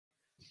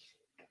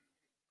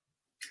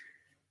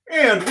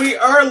And we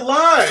are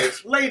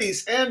live,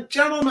 ladies and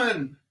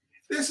gentlemen.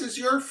 This is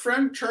your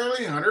friend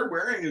Charlie Hunter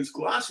wearing his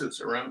glasses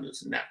around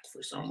his neck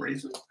for some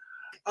reason.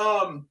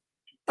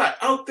 But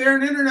out there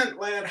in internet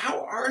land,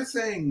 how are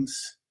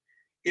things?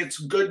 It's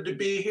good to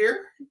be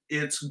here.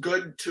 It's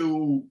good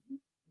to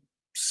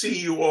see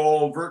you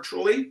all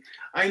virtually.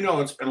 I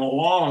know it's been a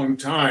long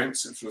time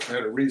since we've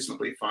had a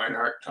reasonably fine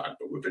art talk,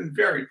 but we've been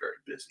very, very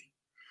busy.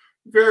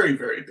 Very,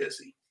 very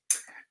busy.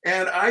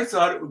 And I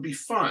thought it would be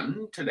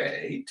fun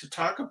today to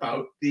talk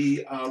about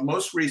the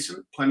most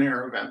recent plein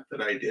air event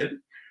that I did,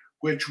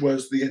 which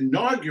was the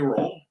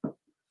inaugural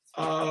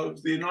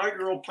plein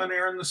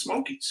air in the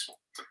Smokies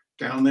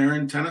down there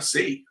in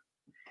Tennessee.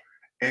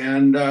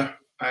 And I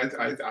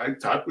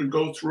thought we'd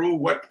go through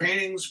what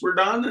paintings were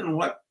done and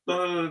what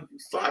the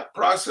thought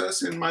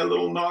process in my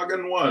little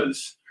noggin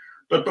was.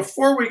 But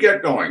before we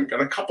get going, got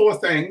a couple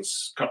of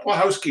things, couple of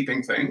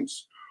housekeeping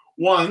things.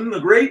 One, the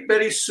great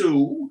Betty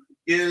Sue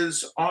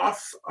is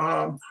off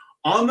on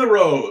the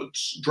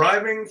roads,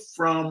 driving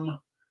from,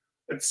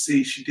 let's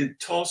see, she did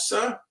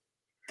Tulsa,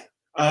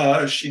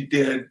 she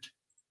did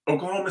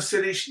Oklahoma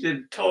City, she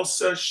did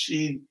Tulsa,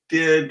 she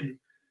did,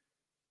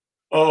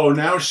 oh,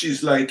 now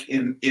she's like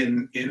in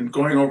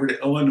going over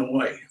to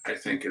Illinois, I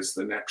think is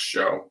the next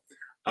show.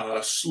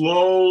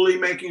 Slowly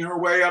making her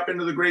way up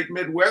into the great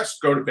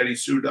Midwest. Go to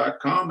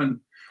bettysue.com and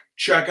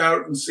check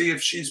out and see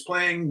if she's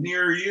playing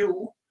near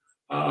you.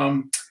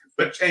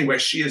 But anyway,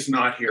 she is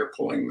not here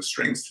pulling the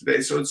strings today.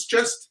 So it's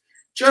just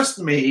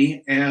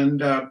me.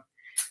 And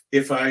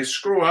if I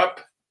screw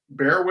up,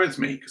 bear with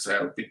me, because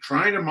I'll be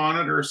trying to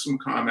monitor some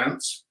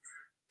comments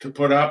to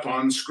put up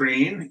on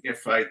screen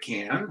if I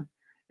can,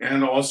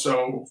 and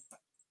also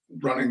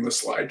running the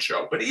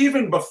slideshow. But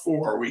even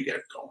before we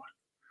get going,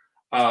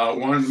 I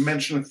want to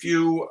mention a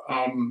few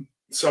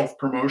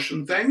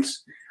self-promotion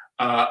things.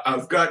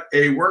 I've got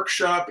a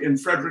workshop in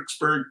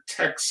Fredericksburg,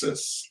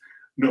 Texas,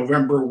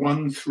 November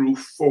 1 through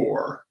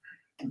 4,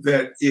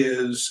 that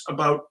is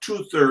about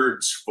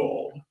 2/3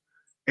 full.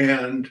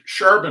 And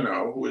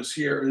Charbonneau, who is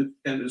here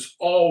and is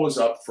always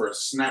up for a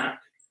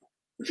snack.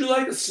 Would you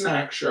like a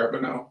snack,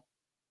 Charbonneau?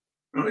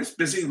 No, he's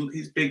busy.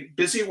 He's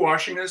busy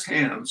washing his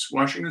hands,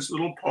 washing his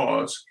little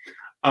paws.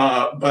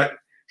 But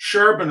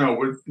Charbonneau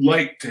would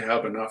like to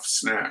have enough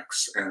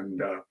snacks,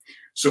 and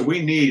so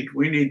we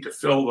need to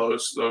fill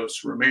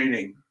those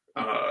remaining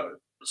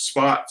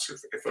spots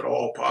if at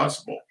all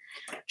possible.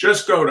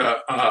 Just go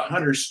to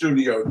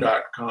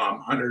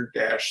hunterstudio.com,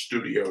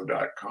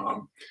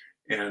 hunter-studio.com,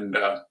 and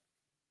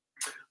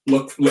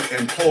look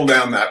and pull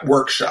down that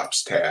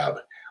workshops tab.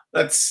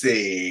 Let's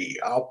see.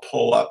 I'll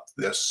pull up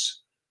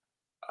this.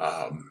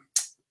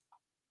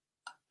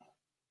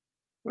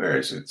 Where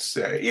does it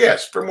say?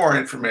 Yes, for more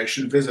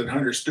information, visit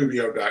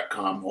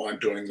hunterstudio.com while I'm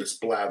doing this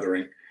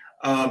blathering.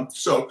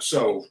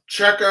 So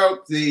check out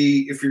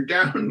if you're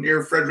down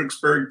near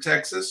Fredericksburg,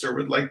 Texas, or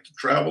would like to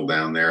travel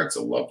down there, it's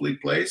a lovely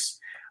place.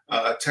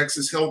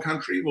 Texas Hill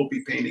Country will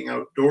be painting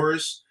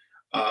outdoors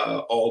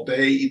all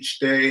day, each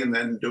day, and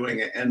then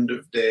doing an end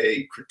of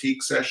day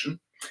critique session.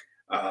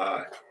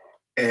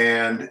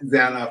 And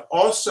then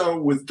also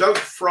with Doug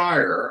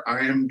Fryer,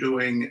 I am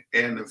doing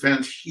an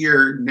event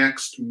here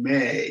next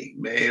May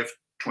of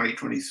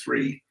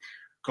 2023,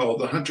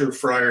 called the the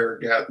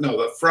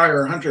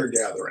Fryer Hunter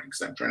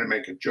Gatherings. I'm trying to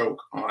make a joke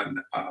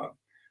on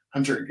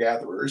hunter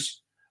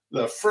gatherers.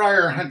 The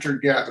Fryer Hunter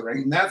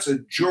Gathering, that's a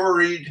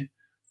juried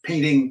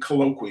painting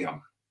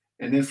colloquium.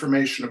 And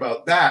information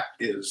about that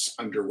is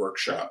under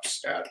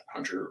workshops at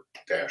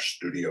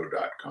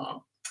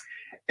hunter-studio.com.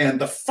 And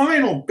the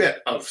final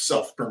bit of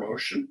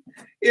self-promotion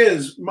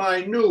is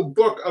my new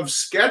book of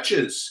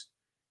sketches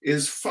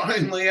is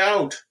finally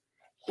out.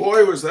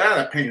 Boy, was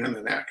that a pain in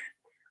the neck.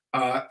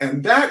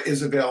 And that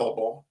is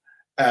available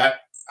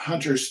at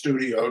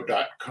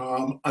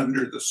hunterstudio.com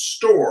under the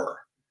store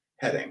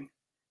heading.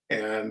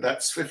 And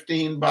that's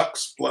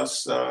 $15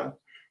 plus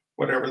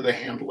whatever the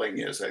handling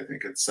is. I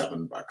think it's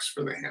 $7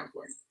 for the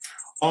handling.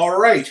 All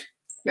right.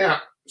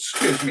 Now,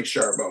 excuse me,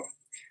 Sharbo.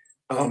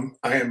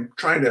 I am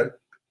trying to,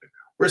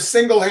 we're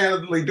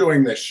single-handedly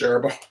doing this,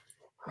 Sharbo.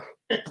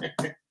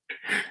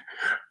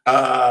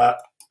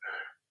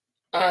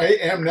 I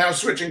am now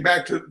switching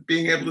back to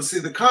being able to see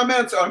the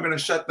comments. I'm going to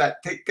shut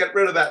that, get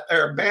rid of that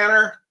there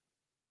banner,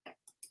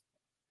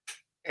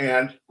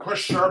 and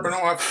push Charbonneau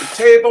off the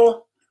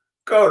table.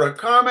 Go to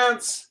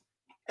comments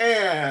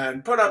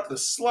and put up the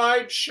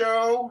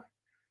slideshow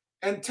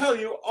and tell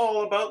you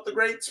all about the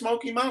Great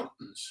Smoky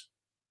Mountains.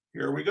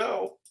 Here we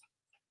go.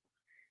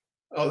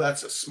 Oh,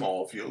 that's a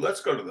small view.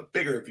 Let's go to the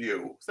bigger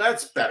view.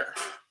 That's better.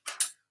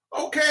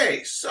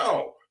 Okay,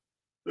 so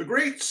the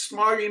Great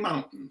Smoggy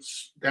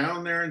Mountains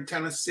down there in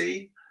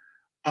Tennessee.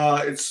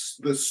 They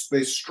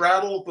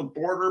straddle the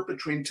border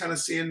between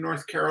Tennessee and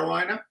North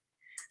Carolina.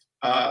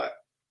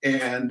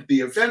 And the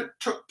event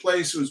took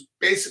place, it was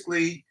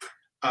basically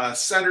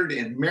centered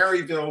in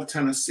Maryville,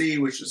 Tennessee,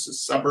 which is a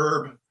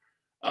suburb.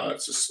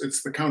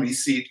 It's the county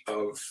seat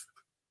of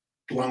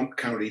Blount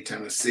County,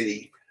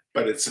 Tennessee,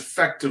 but it's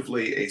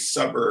effectively a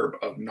suburb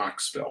of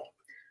Knoxville.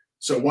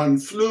 So one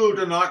flew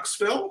to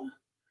Knoxville,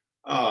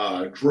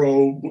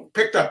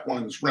 picked up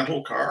one's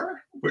rental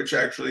car, which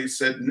actually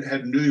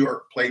had New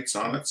York plates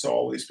on it. So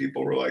all these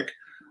people were like,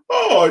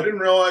 "Oh, I didn't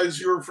realize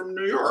you were from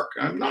New York."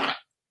 I'm not.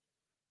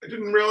 I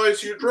didn't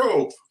realize you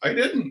drove. I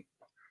didn't.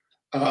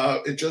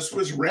 It just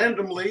was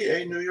randomly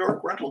a New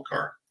York rental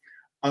car.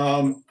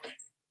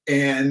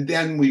 And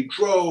then we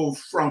drove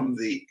from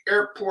the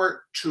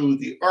airport to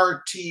the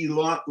RT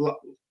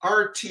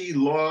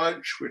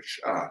Lodge, which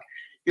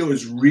it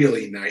was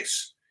really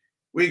nice.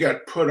 We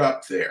got put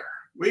up there.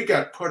 We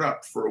got put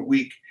up for a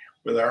week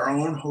with our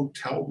own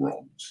hotel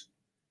rooms.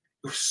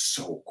 It was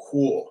so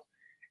cool.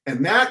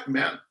 And that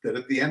meant that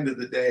at the end of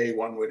the day,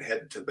 one would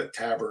head to the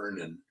tavern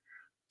and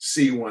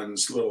see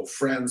one's little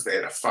friends. They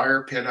had a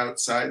fire pit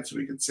outside, so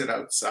we could sit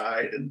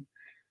outside and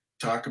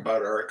talk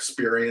about our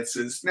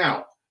experiences.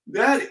 Now,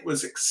 that it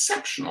was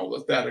exceptional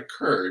that that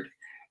occurred.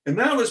 And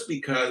that was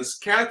because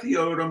Kathy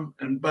Odom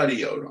and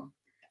Buddy Odom,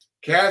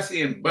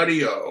 Kathy and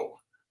Buddy O,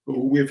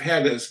 who we've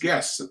had as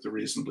guests at the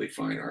Reasonably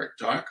Fine Art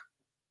Talk,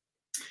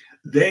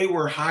 they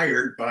were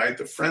hired by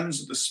the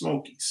Friends of the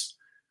Smokies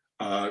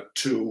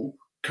to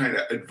kind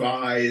of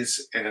advise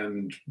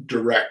and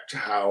direct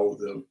how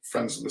the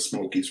Friends of the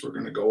Smokies were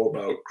going to go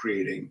about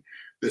creating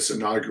this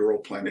inaugural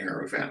plein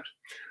air event.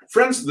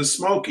 Friends of the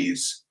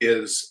Smokies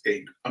is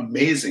an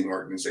amazing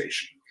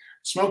organization.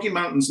 Smoky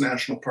Mountains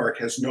National Park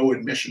has no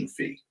admission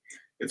fee.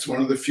 It's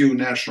one of the few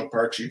national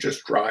parks you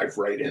just drive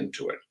right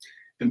into it.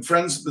 And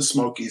Friends of the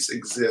Smokies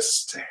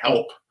exists to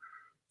help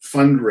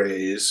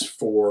fundraise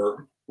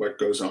for what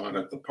goes on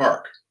at the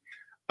park.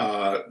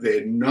 They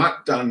had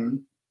not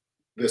done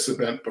this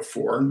event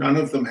before. None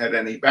of them had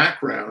any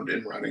background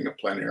in running a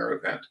plein air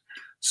event.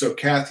 So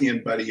Kathy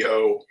and Buddy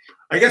O,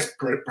 I guess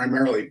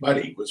primarily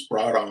Buddy, was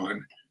brought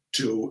on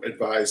to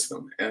advise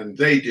them. And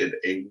they did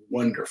a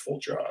wonderful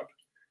job.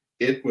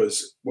 It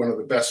was one of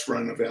the best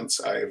run events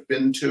I have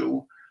been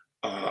to.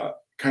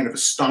 Kind of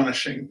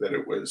astonishing that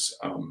it was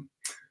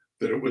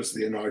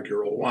the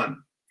inaugural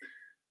one.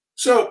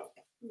 So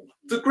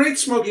the Great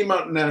Smoky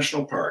Mountain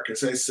National Park,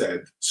 as I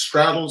said,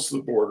 straddles the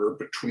border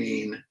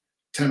between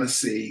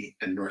Tennessee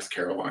and North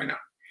Carolina.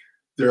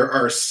 There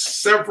are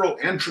several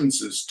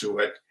entrances to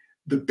it.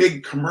 The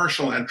big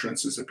commercial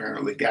entrance is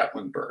apparently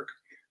Gatlinburg.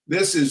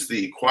 This is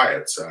the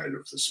quiet side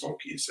of the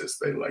Smokies, as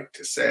they like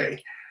to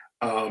say.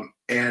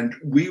 And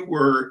we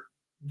were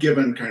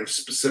given kind of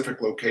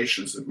specific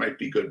locations that might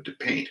be good to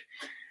paint.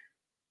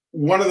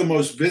 One of the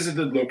most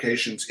visited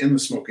locations in the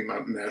Smoky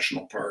Mountain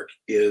National Park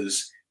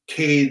is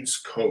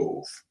Cades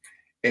Cove.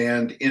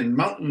 And in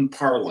mountain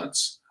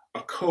parlance,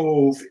 a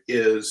cove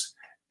is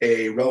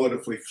a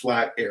relatively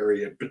flat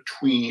area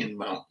between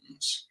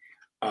mountains.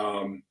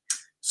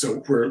 So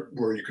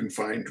where you can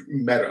find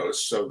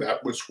meadows. So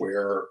that was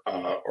where,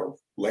 or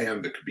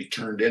land that could be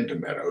turned into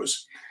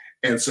meadows.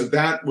 And so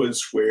that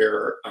was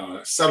where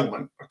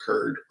settlement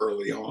occurred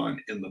early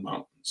on in the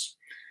mountains.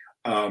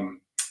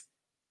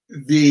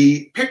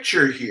 The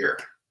picture here,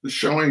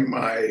 showing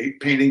my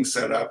painting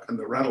setup and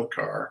the rental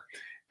car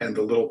and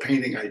the little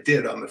painting I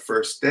did on the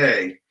first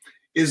day,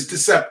 is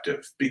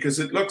deceptive because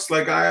it looks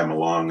like I am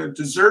along a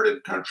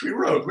deserted country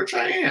road, which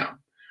I am.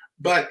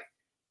 But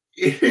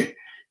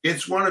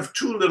it's one of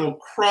two little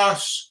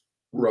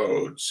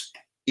crossroads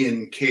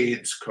in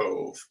Cades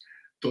Cove.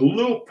 The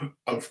loop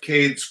of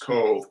Cades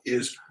Cove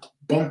is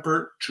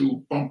bumper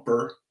to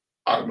bumper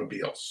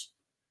automobiles.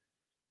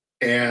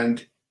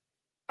 And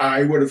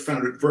I would have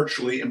found it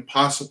virtually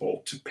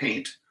impossible to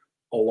paint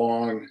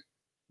along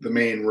the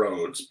main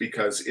roads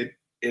because it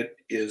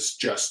is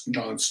just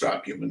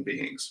nonstop human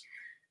beings.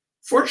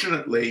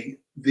 Fortunately,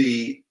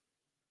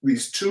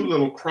 these two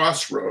little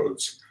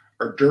crossroads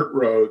are dirt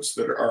roads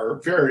that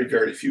are very,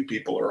 very few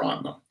people are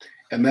on them.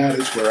 And that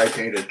is where I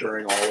painted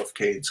during all of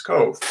Cades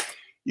Cove.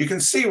 You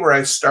can see where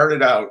I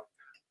started out.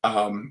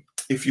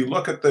 If you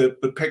look at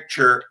the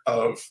picture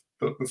of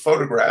the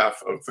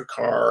photograph of the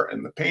car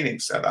and the painting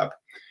setup,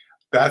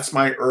 that's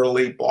my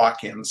early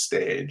block-in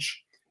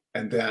stage.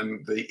 And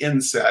then the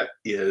inset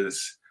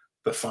is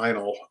the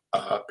final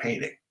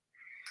painting.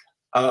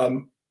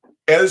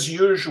 As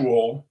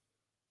usual,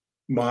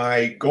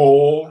 my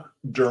goal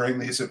during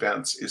these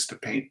events is to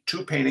paint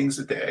 2 paintings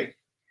a day.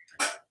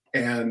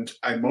 And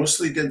I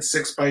mostly did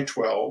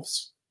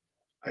 6x12s.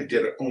 I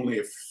did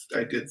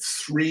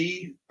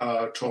 3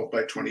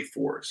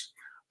 12x24s.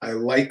 I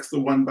like the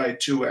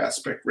 1:2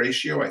 aspect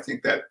ratio. I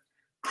think that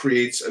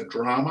creates a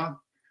drama.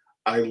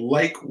 I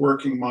like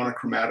working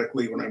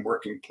monochromatically when I'm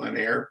working plein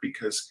air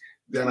because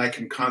then I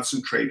can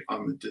concentrate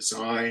on the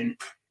design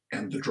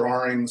and the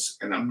drawings,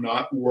 and I'm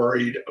not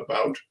worried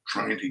about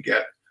trying to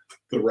get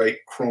the right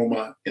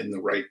chroma in the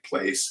right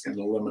place in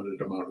a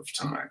limited amount of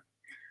time.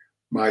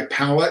 My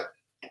palette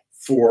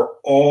for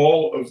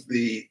all of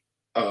the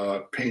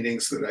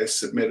paintings that I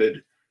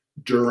submitted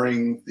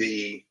during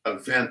the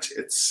event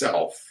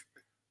itself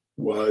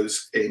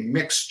was a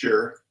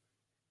mixture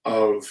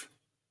of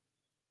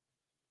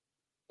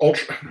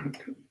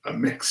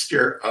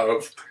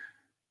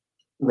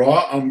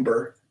raw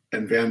umber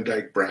and Van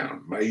Dyke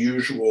brown, my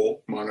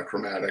usual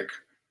monochromatic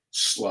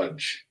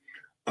sludge.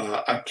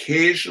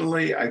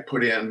 Occasionally, I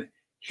put in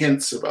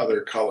hints of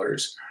other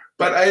colors,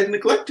 but I had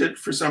neglected,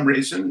 for some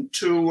reason,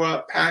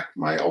 to pack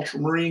my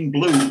ultramarine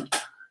blue.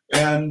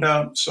 And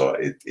so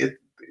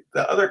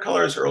the other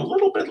colors are a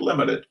little bit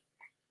limited.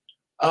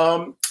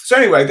 So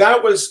anyway,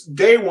 that was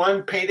day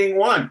one, painting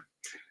one.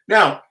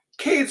 Now,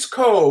 Cades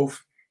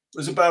Cove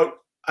was about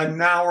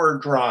an hour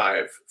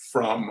drive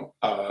from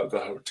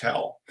the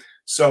hotel.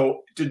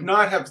 So did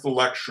not have the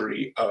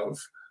luxury of,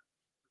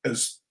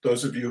 as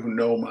those of you who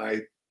know my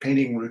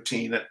painting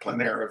routine at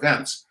plein air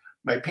events,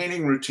 my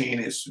painting routine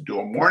is to do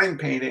a morning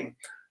painting,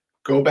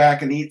 go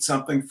back and eat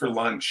something for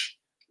lunch,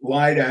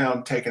 lie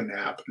down, take a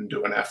nap, and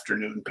do an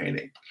afternoon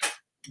painting.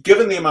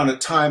 Given the amount of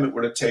time it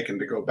would have taken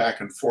to go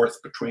back and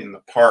forth between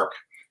the park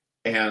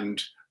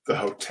and the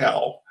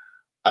hotel,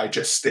 I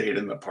just stayed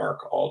in the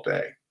park all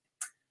day.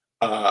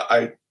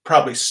 I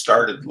probably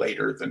started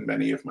later than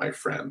many of my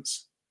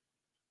friends.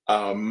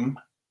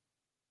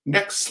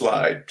 Next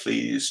slide,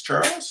 please,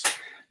 Charles.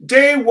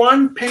 Day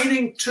one,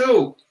 painting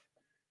two.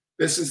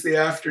 This is the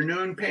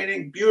afternoon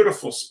painting.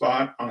 Beautiful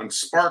spot on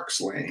Sparks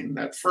Lane.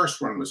 That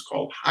first one was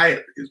called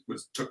Hyatt. It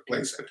took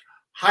place at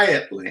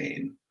Hyatt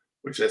Lane,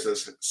 which, as I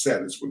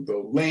said, is where the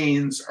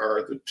lanes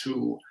are the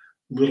two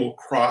little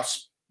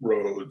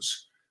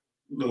crossroads,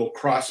 little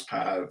cross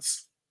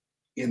paths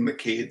in the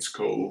Cades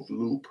Cove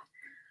loop.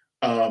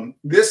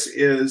 This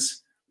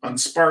is on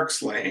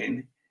Sparks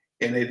Lane,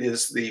 and it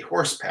is the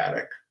horse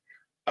paddock.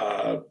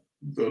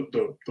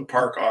 The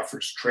park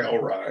offers trail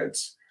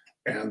rides,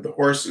 and the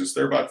horses,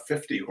 there are about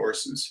 50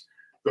 horses.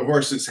 The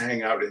horses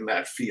hang out in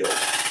that field.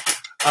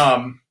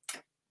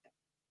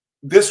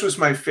 This was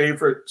my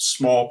favorite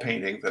small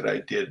painting that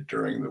I did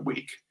during the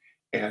week,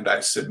 and I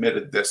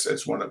submitted this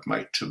as one of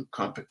my 2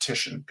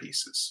 competition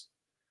pieces.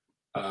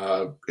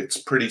 It's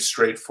pretty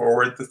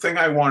straightforward. The thing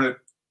I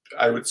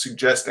would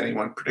suggest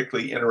anyone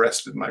particularly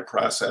interested in my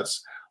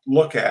process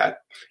look at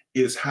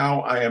is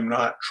how I am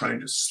not trying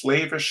to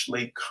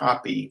slavishly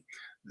copy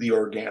the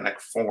organic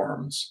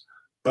forms,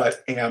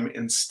 but am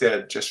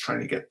instead just trying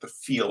to get the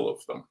feel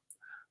of them.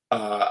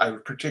 I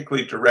would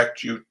particularly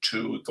direct you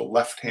to the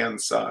left-hand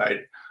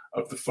side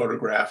of the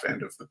photograph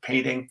and of the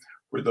painting,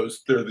 where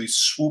there are these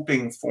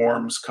swooping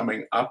forms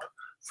coming up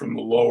from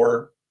the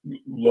low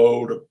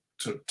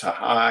to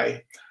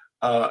high.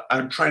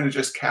 I'm trying to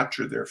just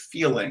capture their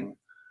feeling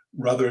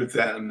rather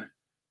than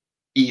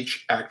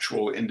each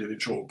actual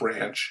individual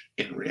branch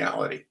in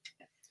reality.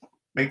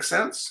 Make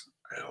sense?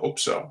 I hope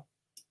so.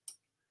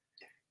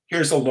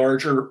 Here's a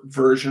larger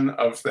version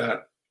of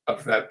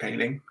that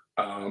painting.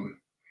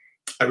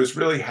 I was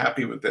really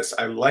happy with this.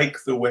 I like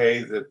the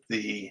way that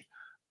the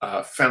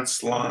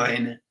fence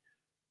line,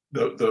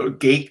 the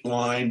gate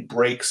line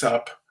breaks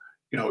up.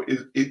 You know,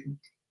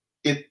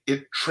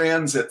 it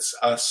transits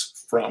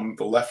us from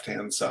the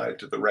left-hand side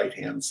to the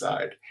right-hand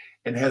side,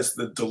 and has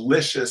the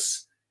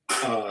delicious.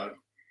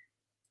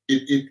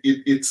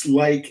 It's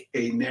like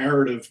a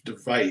narrative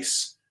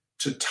device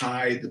to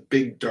tie the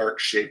big dark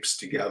shapes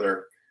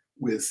together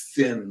with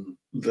thin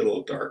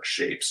little dark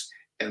shapes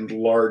and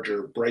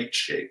larger bright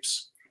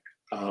shapes.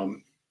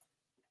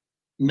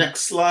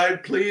 Next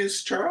slide,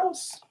 please,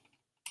 Charles.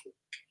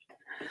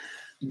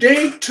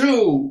 Day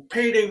 2,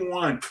 painting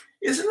 1.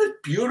 Isn't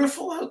it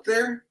beautiful out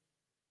there?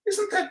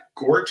 Isn't that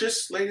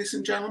gorgeous, ladies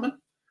and gentlemen?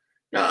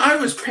 Now, I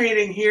was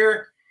painting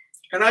here,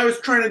 and I was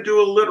trying to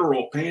do a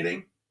literal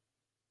painting,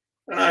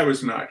 and I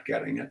was not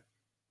getting it.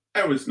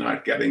 I was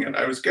not getting it.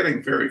 I was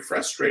getting very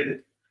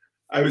frustrated.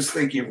 I was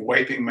thinking of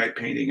wiping my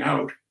painting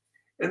out,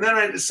 and then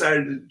I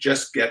decided to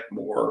just get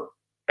more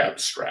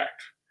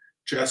abstract.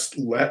 Just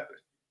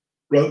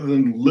rather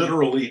than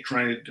literally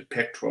trying to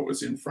depict what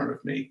was in front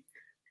of me,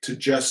 to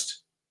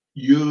just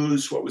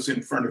use what was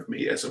in front of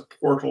me as a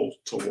portal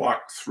to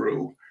walk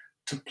through,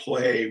 to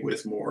play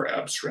with more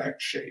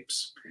abstract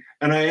shapes.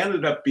 And I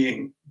ended up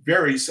being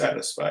very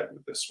satisfied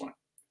with this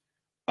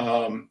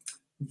one.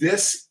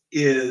 This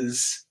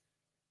is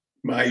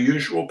my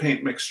usual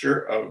paint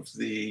mixture of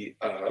the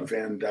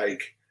Van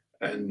Dyke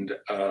and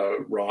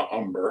raw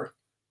umber,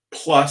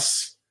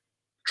 plus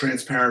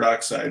transparent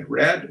oxide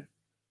red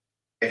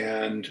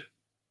and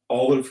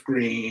olive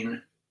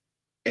green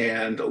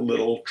and a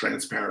little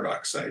transparent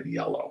oxide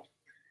yellow.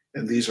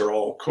 And these are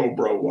all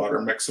Cobra water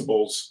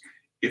mixables.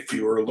 If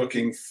you are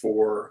looking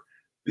for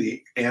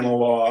the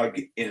analog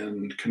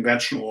in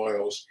conventional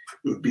oils,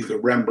 it would be the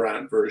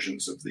Rembrandt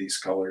versions of these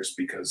colors,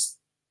 because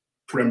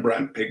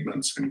Rembrandt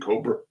pigments and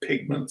Cobra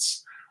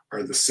pigments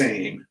are the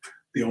same.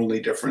 The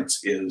only difference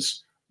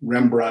is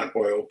Rembrandt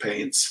oil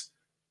paints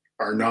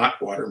are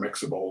not water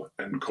mixable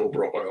and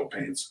Cobra oil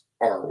paints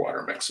are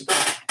water mixable.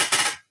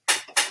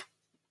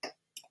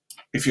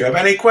 If you have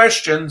any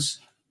questions,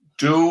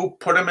 do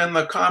put them in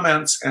the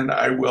comments, and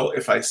I will,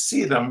 if I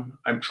see them,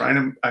 I'm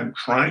trying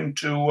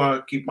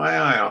to keep my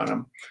eye on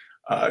them.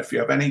 If you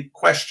have any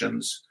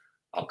questions,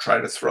 I'll try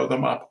to throw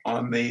them up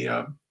on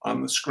the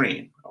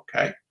screen.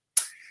 Okay.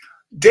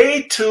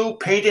 Day 2,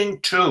 painting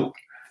 2.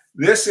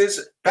 This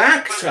is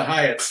back to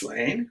Hyatt's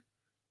Lane,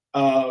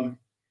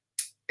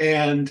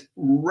 And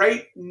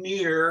right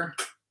near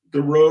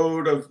the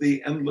road of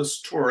the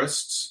endless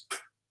tourists,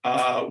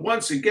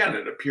 once again,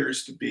 it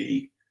appears to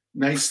be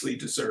nicely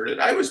deserted.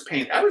 I was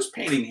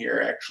painting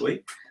here,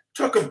 actually.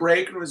 Took a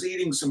break and was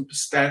eating some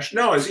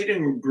pistachio. No, I was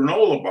eating a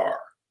granola bar.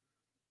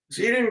 I was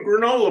eating a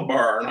granola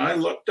bar, and I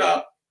looked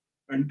up,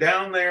 and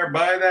down there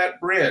by that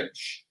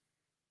bridge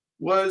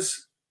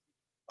was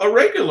a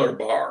regular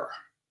bar.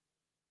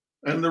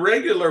 And the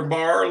regular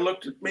bar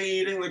looked at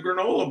me eating the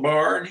granola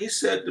bar, and he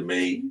said to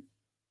me,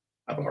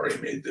 I've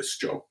already made this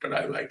joke, but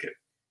I like it.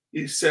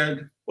 He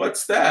said,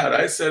 "What's that?"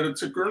 I said,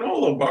 "It's a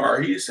granola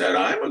bar." He said,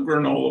 "I'm a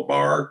granola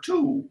bar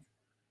too."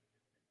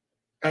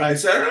 And I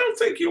said, "I don't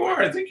think you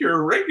are. I think you're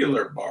a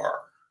regular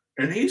bar."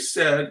 And he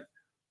said,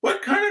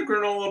 "What kind of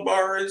granola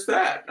bar is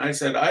that?" And I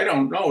said, "I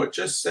don't know. It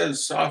just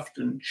says soft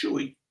and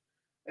chewy."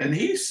 And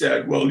he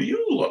said, "Well,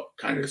 you look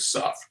kind of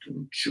soft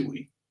and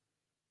chewy."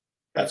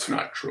 That's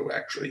not true,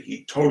 actually.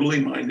 He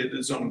totally minded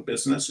his own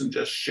business and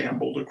just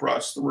shambled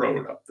across the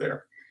road up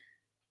there.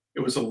 It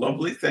was a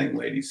lovely thing,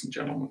 ladies and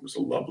gentlemen. It was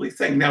a lovely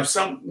thing. Now,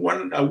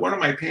 one of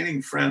my painting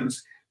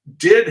friends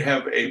did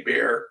have a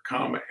bear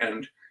come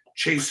and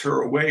chase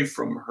her away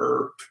from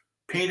her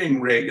painting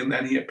rig, and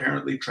then he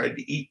apparently tried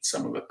to eat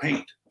some of the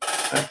paint.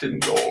 That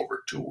didn't go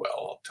over too well,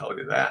 I'll tell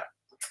you that.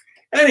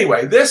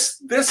 Anyway,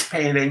 this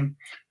painting,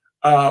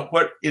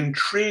 what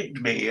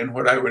intrigued me and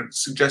what I would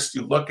suggest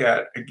you look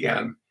at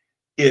again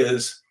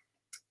is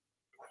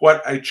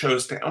what I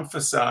chose to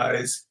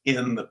emphasize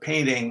in the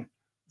painting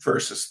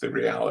versus the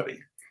reality.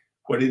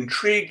 What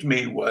intrigued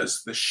me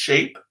was the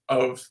shape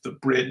of the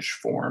bridge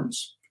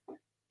forms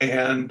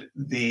and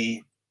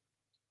the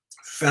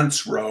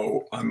fence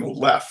row on the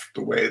left,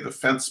 the way the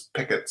fence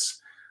pickets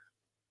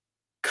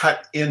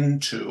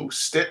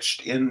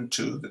stitched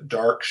into the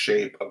dark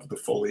shape of the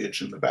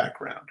foliage in the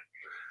background.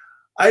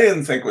 I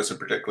didn't think it was a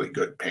particularly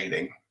good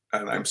painting,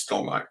 and I'm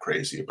still not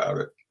crazy about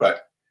it,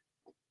 but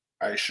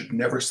I should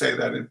never say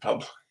that in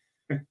public.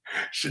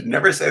 Should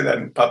never say that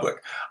in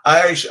public.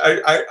 I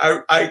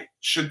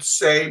should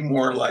say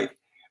more like,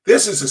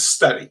 this is a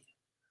study.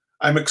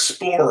 I'm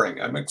exploring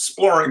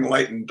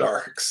light and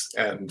darks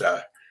and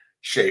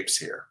shapes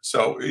here.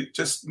 So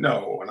just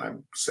know when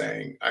I'm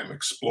saying I'm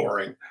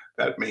exploring,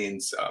 that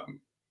means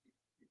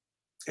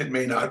it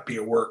may not be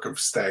a work of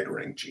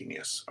staggering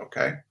genius,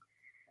 okay?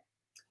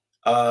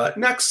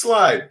 Next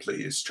slide,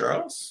 please,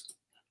 Charles.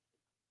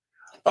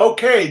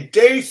 Okay,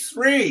 day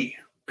 3.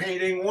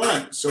 Painting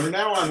 1. So we're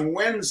now on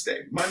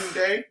Wednesday,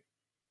 Monday,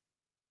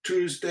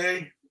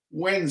 Tuesday,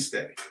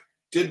 Wednesday.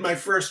 Did my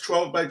first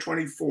 12 by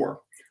 24.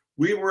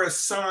 We were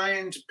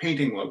assigned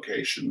painting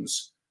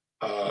locations.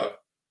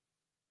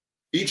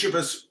 Each of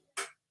us,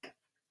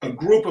 a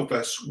group of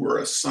us, were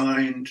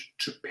assigned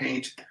to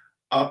paint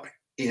up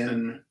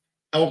in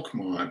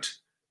Elkmont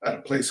at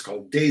a place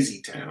called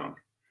Daisytown.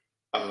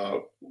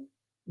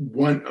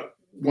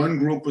 One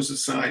group was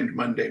assigned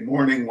Monday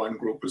morning, one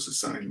group was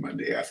assigned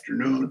Monday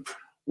afternoon,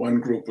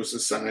 one group was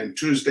assigned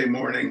Tuesday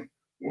morning,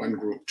 one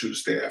group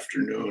Tuesday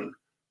afternoon,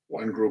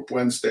 one group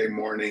Wednesday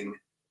morning,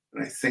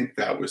 and I think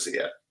that was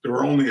it. There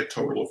were only a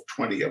total of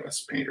 20 of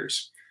us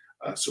painters,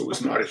 so it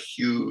was not a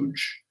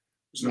huge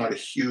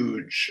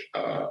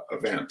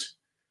event.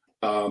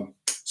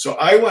 So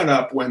I went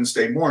up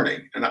Wednesday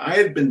morning, and I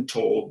had been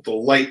told the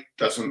light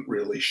doesn't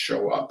really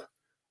show up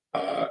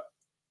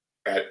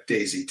at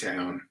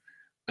Daisytown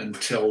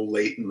until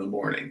late in the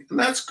morning, and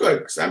that's good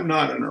because I'm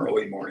not an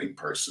early morning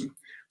person.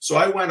 So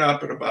I went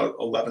up at about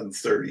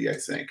 11:30, I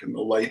think, and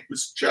the light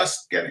was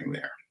just getting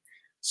there.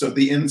 So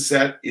the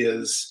inset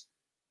is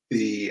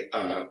the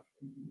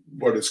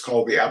what is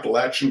called the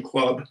Appalachian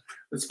Club.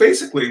 It's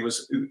basically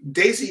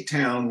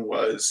Daisytown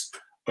was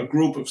a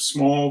group of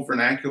small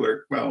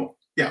vernacular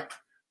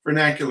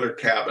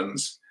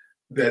cabins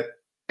that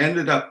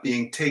ended up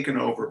being taken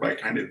over by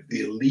kind of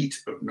the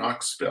elite of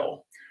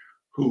Knoxville,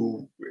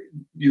 who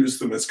used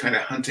them as kind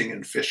of hunting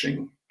and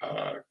fishing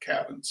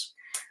cabins.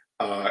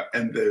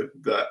 And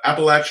the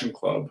Appalachian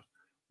Club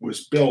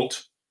was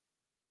built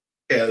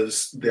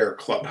as their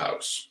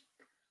clubhouse.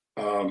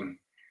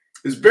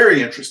 It's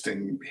very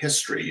interesting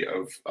history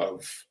of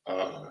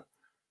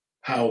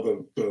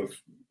how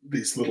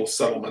these little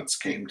settlements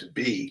came to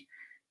be.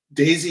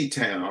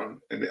 Daisytown,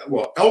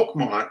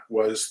 Elkmont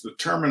was the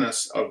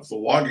terminus of the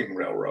logging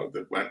railroad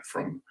that went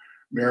from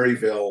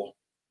Maryville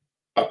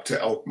up to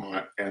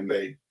Elkmont, and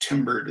they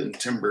timbered and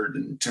timbered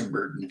and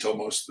timbered until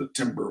most of the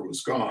timber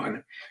was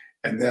gone.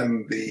 And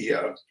then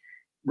the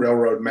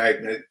railroad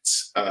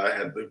magnates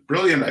had the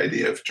brilliant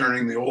idea of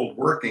turning the old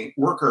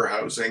worker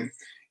housing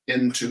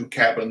into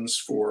cabins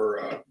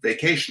for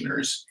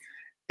vacationers.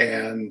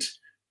 And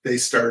they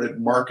started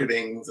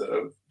marketing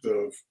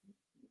the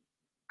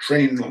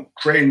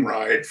train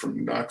ride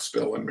from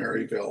Knoxville and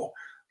Maryville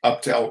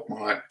up to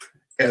Elkmont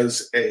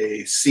as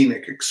a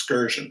scenic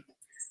excursion.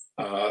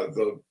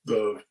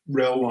 The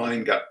rail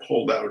line got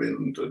pulled out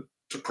in the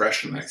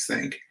Depression, I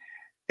think.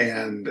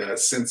 And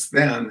since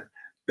then,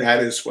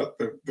 that is what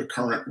the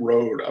current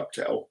road up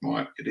to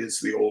Elkmont, it is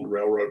the old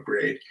railroad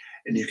grade.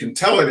 And you can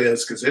tell it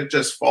is because it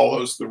just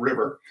follows the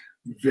river.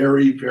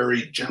 very,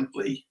 very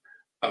gently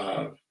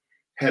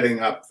heading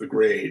up the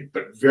grade,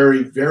 but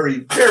very,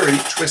 very, very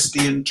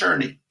twisty and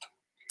turny.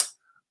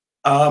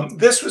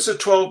 This was a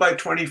 12 by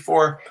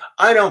 24.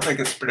 I don't think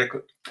it's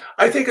particular.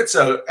 I think it's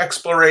an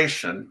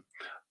exploration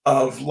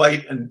of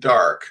light and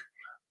dark.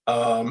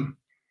 I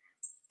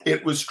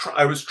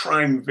was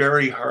trying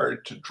very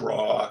hard to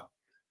draw,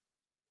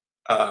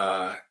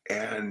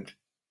 and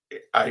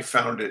I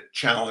found it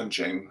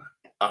challenging,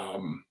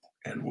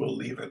 and we'll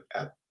leave it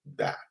at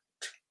that.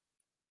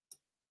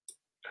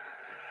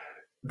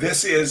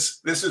 This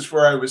is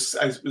where I was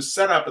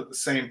set up at the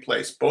same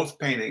place. Both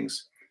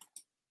paintings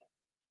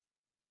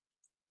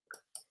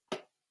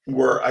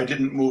were, I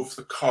didn't move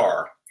the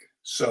car.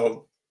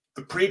 So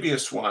the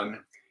previous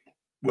one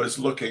was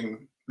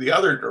looking the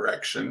other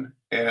direction,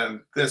 and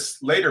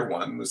this later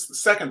one was the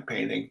second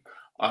painting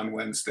on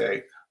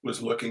Wednesday,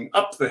 was looking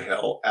up the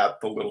hill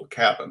at the little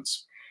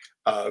cabins.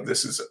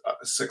 This is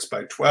a 6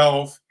 by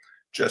 12,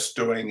 just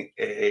doing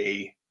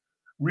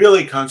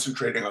really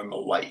concentrating on the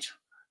light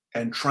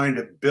and trying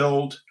to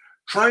build,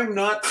 trying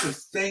not to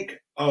think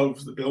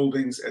of the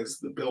buildings as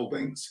the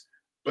buildings,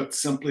 but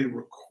simply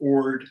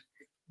record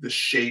the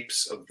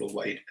shapes of the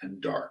light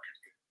and dark.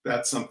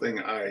 That's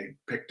something I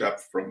picked up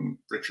from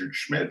Richard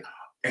Schmidt.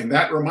 And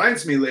that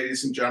reminds me,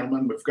 ladies and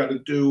gentlemen, we've got to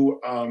do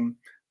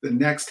the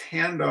next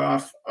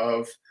handoff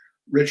of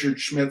Richard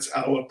Schmidt's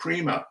Alla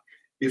Prima.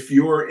 If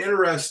you're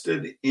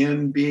interested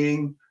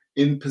in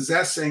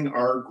possessing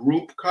our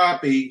group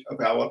copy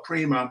of Alla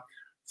Prima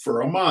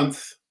for a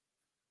month,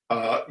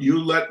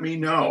 you let me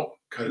know,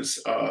 because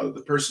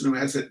the person who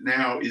has it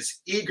now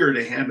is eager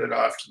to hand it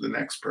off to the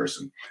next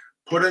person.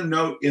 Put a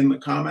note in the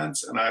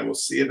comments and I will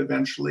see it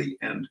eventually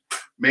and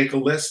make a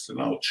list,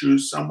 and I'll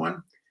choose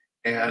someone,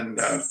 and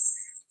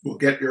we'll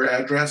get your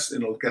address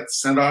and it'll get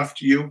sent off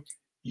to you.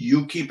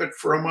 You keep it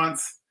for a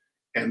month,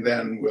 and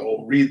then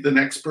we'll read the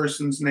next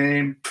person's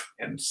name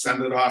and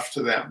send it off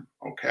to them,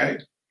 okay?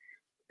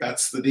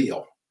 That's the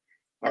deal.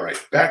 All right,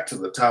 back to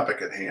the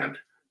topic at hand.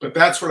 But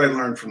that's what I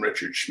learned from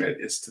Richard Schmidt,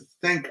 is to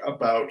think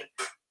about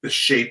the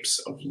shapes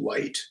of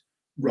light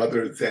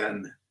rather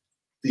than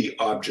the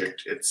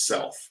object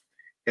itself.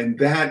 And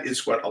that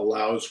is what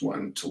allows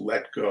one to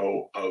let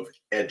go of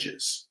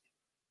edges.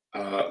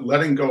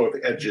 Letting go of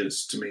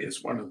edges, to me,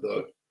 is one of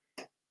the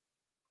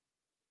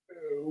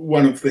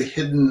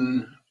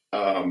hidden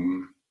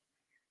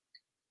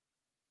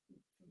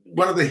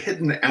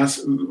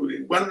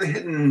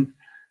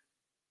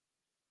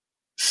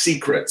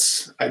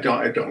secrets. I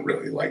don't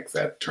really like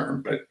that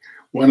term, but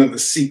one of the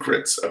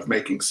secrets of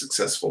making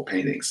successful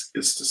paintings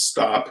is to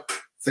stop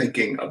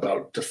thinking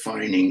about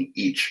defining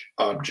each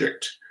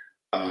object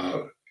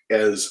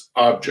as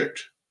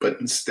object, but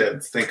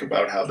instead think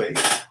about how they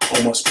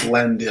almost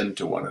blend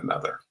into one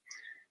another.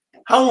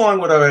 How long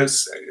would I have?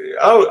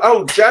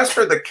 Oh,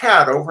 Jasper the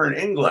cat over in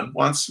England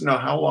wants to know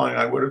how long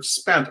I would have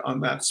spent on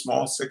that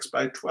small 6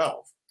 by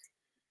 12.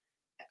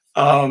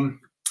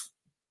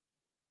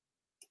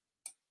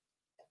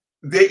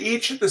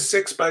 Each of the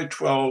 6 by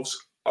 12s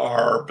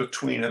are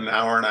between an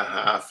hour and a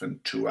half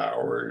and 2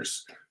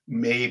 hours,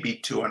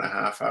 maybe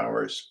 2.5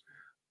 hours.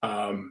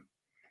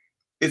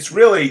 It's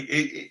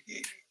really,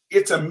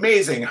 it's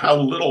amazing how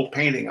little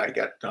painting I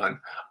get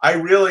done. I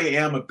really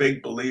am a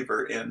big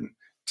believer in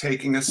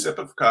taking a sip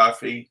of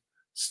coffee,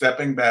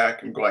 stepping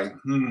back and going,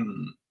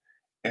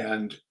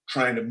 and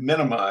trying to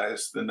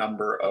minimize the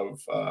number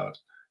of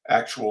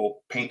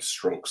actual paint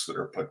strokes that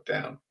are put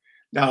down.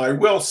 Now, I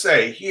will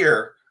say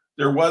here,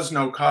 there was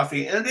no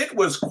coffee, and it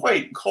was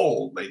quite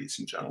cold, ladies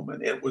and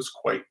gentlemen. It was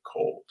quite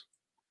cold.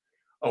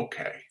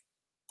 Okay.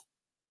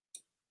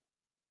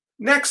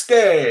 Next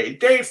day,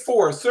 day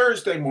 4,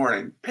 Thursday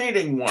morning,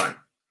 painting 1.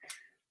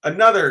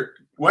 Another,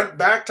 went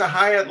back to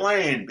Hyatt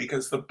Lane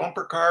because the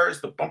bumper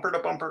to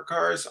bumper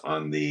cars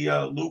on the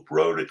loop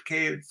road at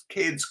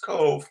Cades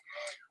Cove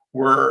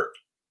were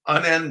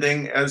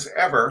unending as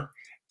ever.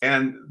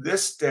 And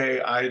this day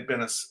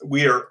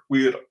we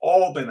had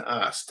all been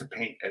asked to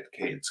paint at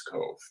Cades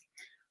Cove.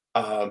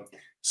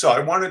 So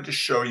I wanted to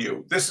show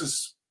you,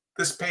 this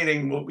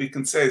painting, what we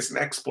can say is an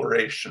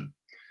exploration.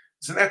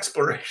 It's an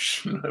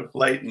exploration of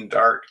light and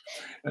dark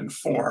and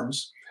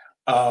forms.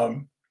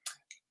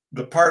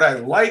 The part I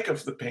like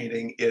of the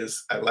painting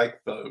is I like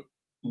the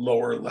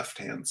lower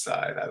left-hand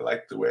side. I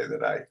like the way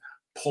that I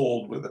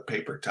pulled with a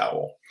paper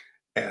towel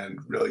and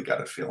really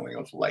got a feeling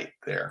of light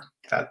there.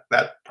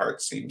 That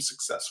part seems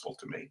successful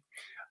to me.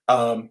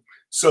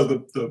 So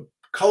the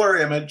color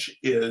image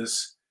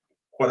is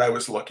what I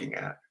was looking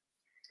at.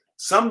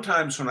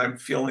 Sometimes when I'm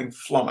feeling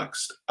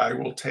flummoxed, I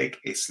will take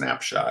a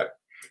snapshot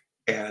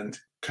and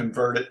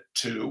convert it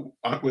to,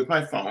 with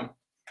my phone,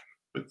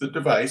 with the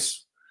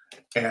device,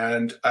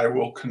 and I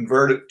will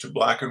convert it to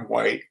black and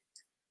white,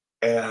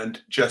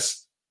 and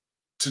just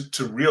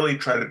to really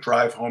try to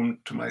drive home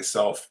to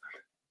myself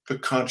the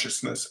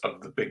consciousness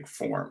of the big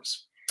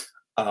forms.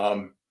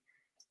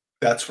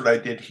 That's what I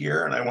did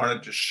here, and I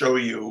wanted to show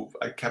you,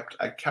 I kept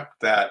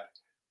that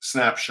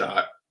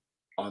snapshot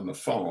on the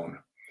phone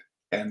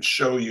and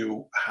show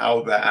you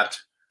how that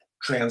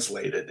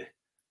translated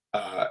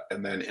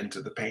and then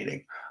into the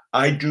painting.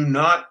 I do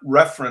not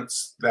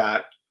reference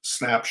that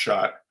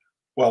snapshot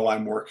while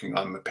I'm working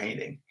on the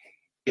painting.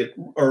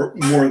 Or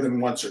more than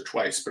once or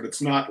twice, but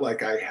it's not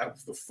like I have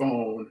the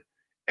phone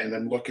and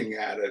I'm looking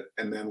at it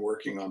and then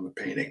working on the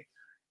painting.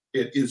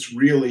 It is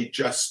really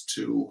just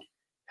to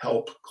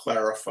help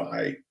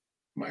clarify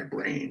my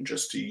brain,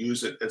 just to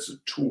use it as a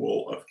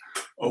tool of,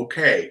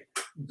 okay,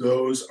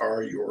 those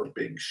are your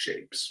big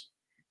shapes.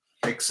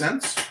 Make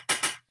sense?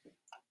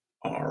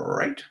 All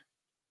right.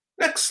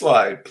 Next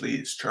slide,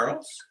 please,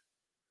 Charles.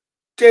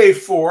 Day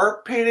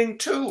 4, painting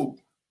 2.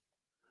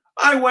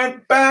 I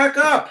went back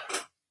up.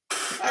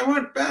 I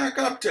went back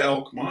up to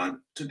Elkmont,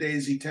 to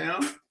Daisy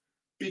Town,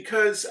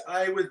 because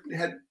I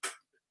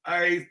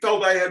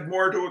felt I had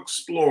more to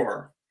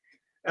explore.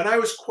 And I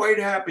was quite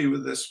happy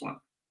with this one.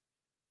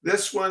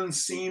 This one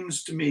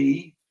seems to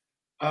me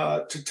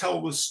to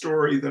tell the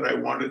story that I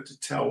wanted to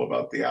tell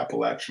about the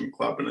Appalachian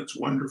Club and its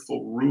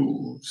wonderful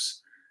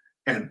roofs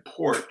and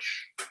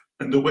porch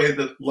and the way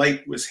that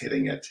light was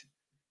hitting it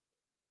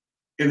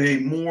in a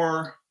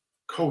more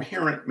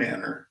coherent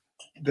manner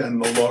than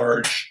the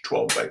large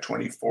 12 by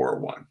 24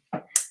 one.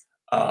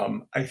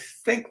 I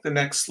think the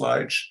next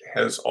slide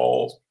has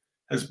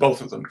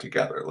both of them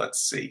together.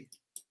 Let's see.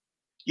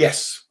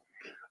 Yes.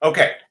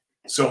 Okay.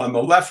 So on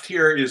the left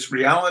here is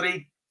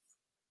reality.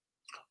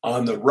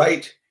 On the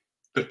right,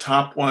 the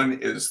top one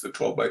is the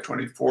 12 by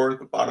 24.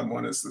 The bottom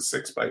one is the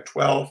 6 by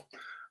 12.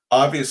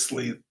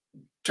 Obviously,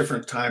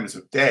 different times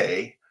of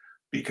day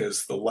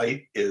because the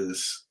light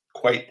is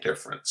quite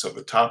different. So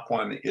the top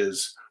one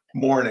is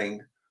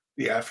morning,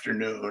 the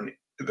afternoon,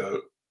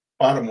 the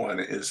bottom one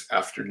is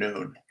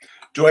afternoon.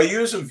 Do I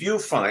use a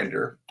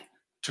viewfinder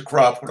to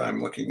crop what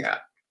I'm looking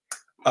at?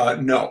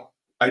 No,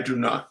 I do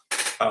not.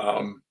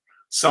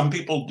 Some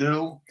people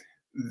do.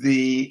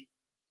 The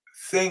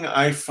thing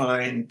I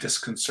find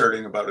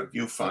disconcerting about a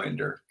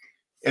viewfinder,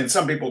 and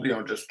some people,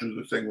 just do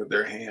the thing with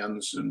their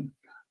hands, and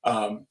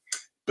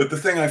but the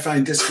thing I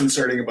find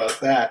disconcerting about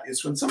that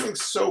is when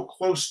something's so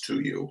close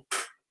to you,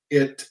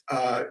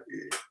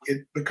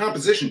 the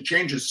composition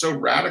changes so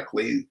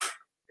radically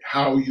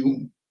how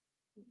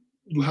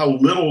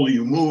little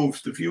you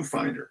move the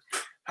viewfinder.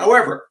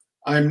 However,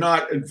 I'm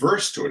not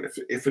adverse to it.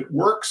 If it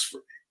works,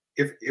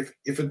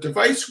 if a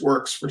device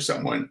works for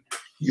someone,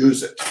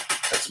 use it.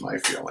 That's my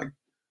feeling.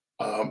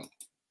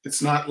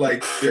 It's not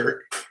like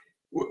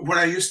when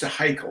I used to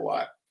hike a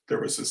lot, there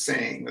was a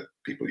saying that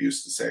people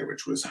used to say,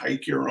 which was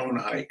hike your own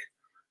hike.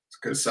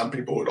 Because some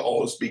people would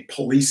always be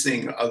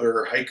policing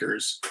other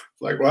hikers.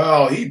 Like,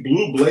 well, he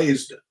blue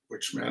blazed it,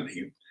 which meant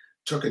he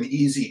took an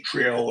easy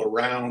trail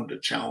around a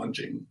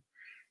challenging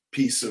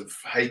piece of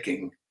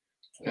hiking,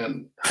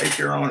 and hike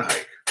your own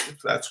hike.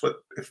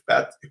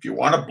 If you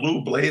want to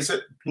blue blaze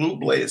it, blue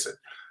blaze it.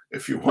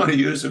 If you want to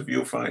use a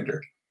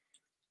viewfinder,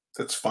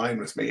 that's fine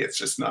with me. It's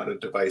just not a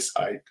device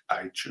I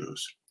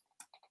choose.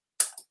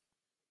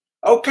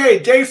 Okay,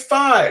 day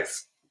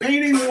 5,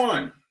 painting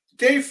 1.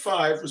 Day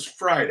 5 was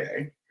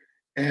Friday,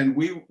 and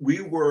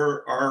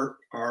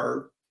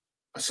our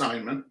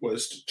assignment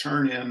was to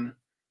turn in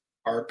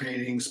our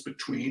paintings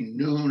between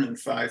noon and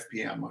 5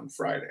 p.m. on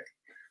Friday.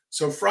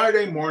 So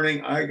Friday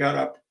morning, I got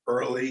up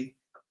early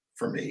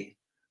for me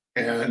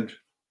and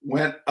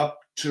went up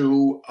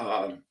to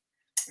a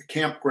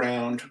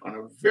campground on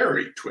a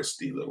very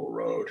twisty little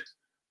road,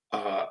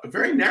 a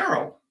very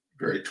narrow,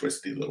 very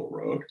twisty little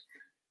road.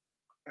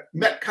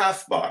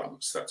 Metcalf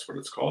Bottoms, that's what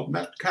it's called,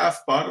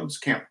 Metcalf Bottoms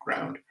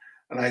Campground.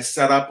 And I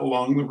set up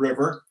along the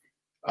river.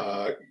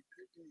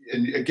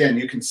 And again,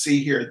 you can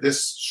see here,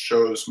 this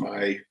shows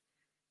my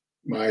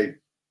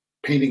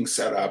painting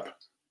setup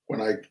when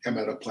I am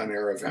at a plein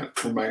air event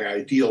for my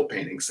ideal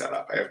painting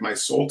setup. I have my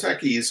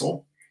Soltech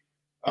easel.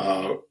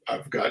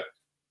 I've got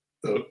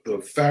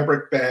the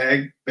fabric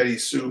bag Betty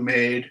Sue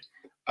made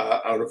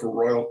out of a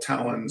Royal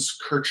Talons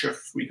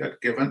kerchief we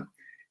got given.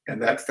 And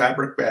that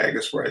fabric bag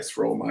is where I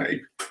throw my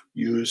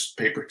used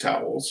paper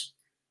towels.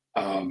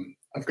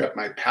 I've got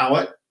my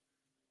palette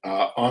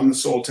on the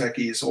Soltech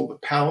easel. The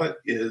palette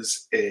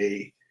is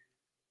a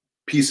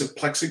piece of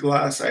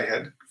plexiglass I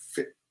had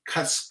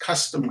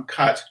custom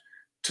cut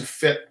to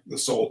fit the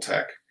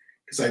Soltech,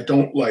 because I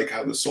don't like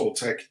how the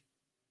Soltech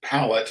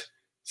palette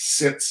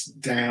sits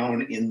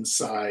down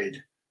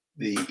inside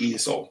the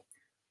easel.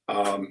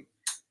 And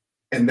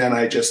then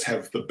I just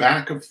have the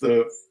back of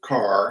the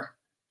car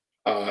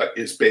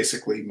is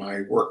basically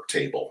my work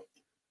table.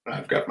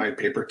 I've got my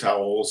paper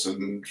towels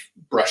and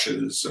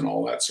brushes and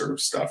all that sort of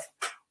stuff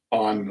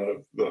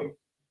on the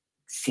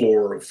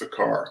floor of the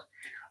car.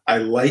 I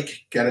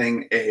like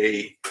getting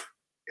a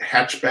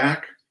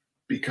hatchback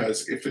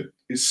because if it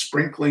is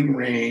sprinkling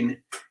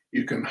rain,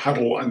 you can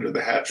huddle under the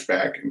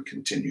hatchback and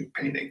continue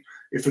painting.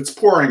 If it's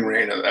pouring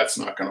rain, that's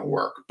not going to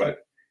work.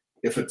 But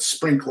if it's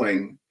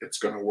sprinkling, it's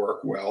going to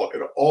work well.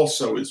 It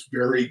also is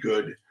very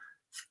good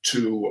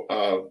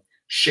to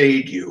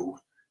shade you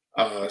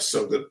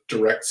so that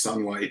direct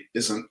sunlight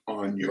isn't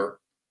going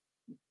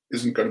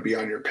to be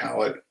on your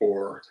palette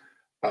or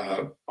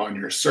on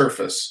your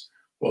surface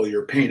while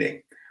you're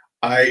painting.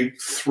 I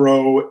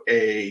throw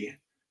a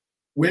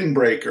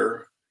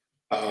windbreaker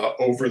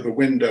over the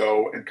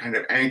window and kind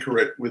of anchor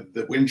it with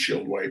the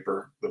windshield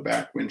wiper, the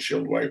back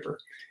windshield wiper.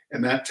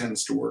 And that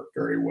tends to work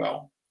very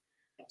well.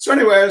 So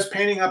anyway, I was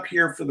painting up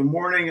here for the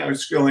morning. I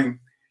was feeling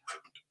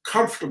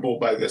comfortable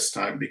by this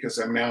time because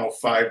I'm now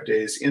 5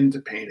 days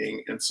into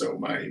painting. And so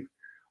my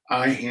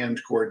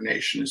eye-hand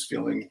coordination is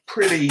feeling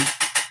pretty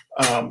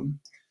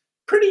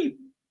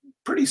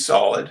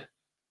solid.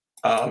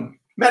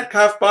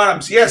 Metcalf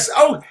Bottoms, yes.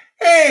 Oh,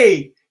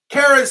 hey,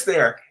 Kara's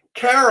there.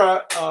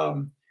 Kara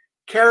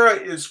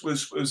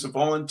was a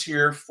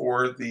volunteer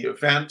for the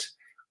event,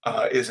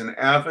 is an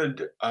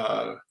avid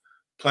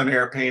plein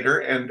air painter,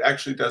 and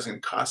actually does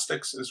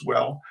encaustics as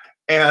well.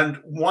 And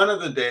one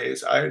of the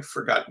days I had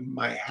forgotten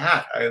my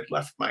hat. I had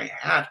left my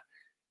hat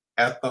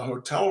at the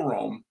hotel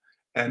room,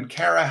 and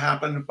Kara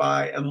happened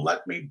by and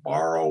let me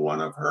borrow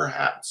one of her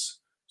hats.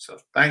 So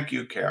thank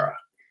you, Kara.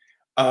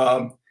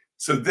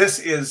 So this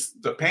is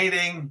the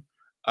painting.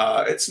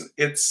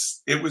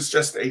 It was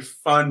just a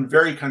fun,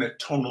 very kind of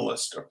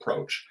tonalist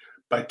approach.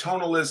 By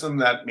tonalism,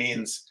 that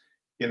means,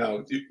 you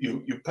know,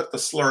 you put the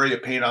slurry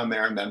of paint on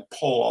there and then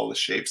pull all the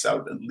shapes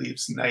out and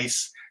leaves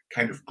nice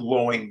kind of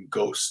glowing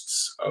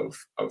ghosts of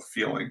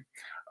feeling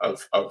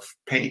of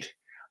paint.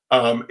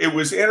 It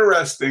was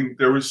interesting.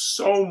 There was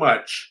so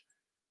much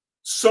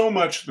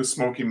the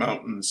Smoky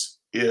Mountains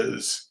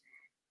is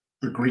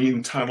the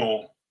green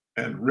tunnel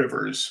and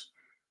rivers,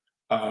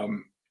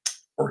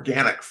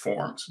 organic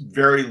forms,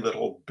 very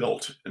little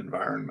built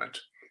environment,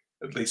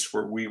 at least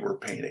where we were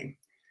painting.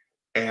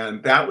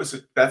 And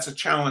that's a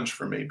challenge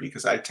for me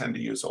because I tend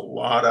to use a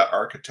lot of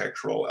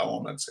architectural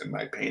elements in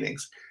my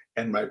paintings,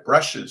 and my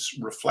brushes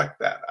reflect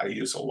that. I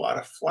use a lot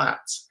of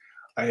flats.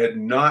 I had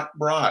not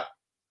brought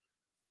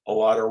a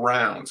lot of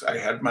rounds. I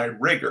had my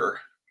rigger,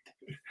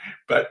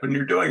 but when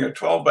you're doing a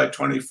 12 by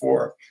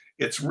 24,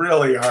 it's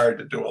really hard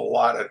to do a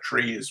lot of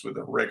trees with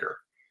a rigger.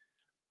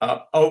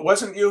 Oh, it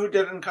wasn't you who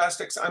did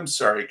encaustics? I'm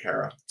sorry,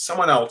 Kara.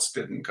 Someone else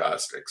did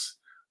encaustics.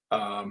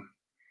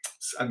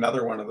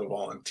 Another one of the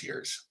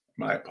volunteers.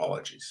 My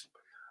apologies.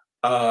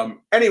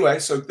 Anyway,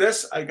 so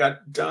this I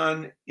got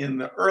done in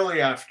the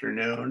early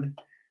afternoon,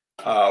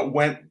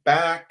 went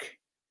back,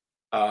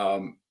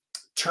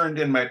 turned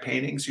in my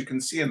paintings. You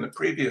can see in the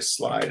previous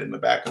slide in the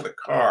back of the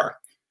car,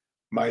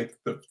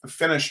 the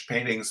finished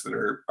paintings that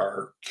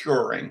are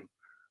curing.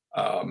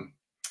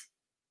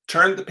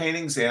 Turned the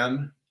paintings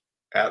in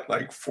at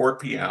like 4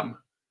 p.m.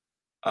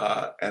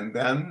 And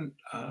then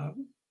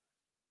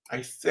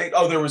I think,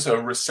 oh, there was a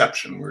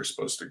reception we were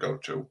supposed to go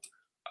to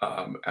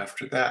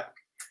after that.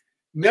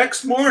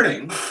 Next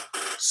morning,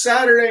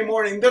 Saturday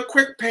morning, the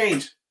quick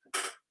paint.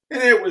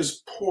 And it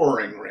was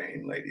pouring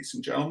rain, ladies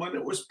and gentlemen.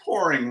 It was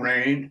pouring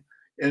rain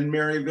in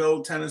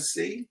Maryville,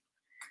 Tennessee.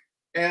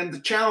 And the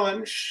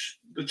challenge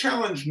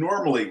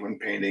normally when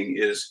painting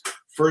is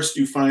first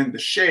you find the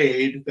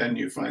shade, then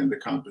you find the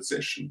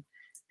composition.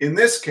 In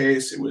this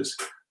case, it was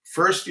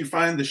first you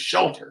find the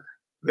shelter,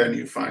 then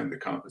you find the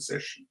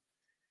composition.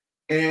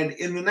 And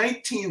in the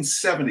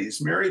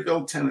 1970s,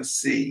 Maryville,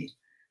 Tennessee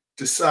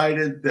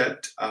decided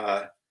that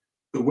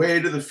the way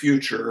to the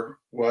future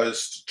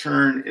was to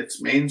turn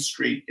its main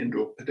street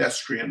into a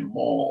pedestrian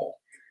mall.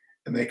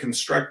 And they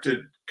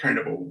constructed kind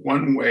of a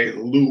one-way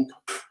loop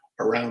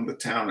around the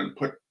town and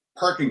put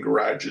parking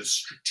garages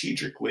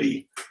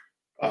strategically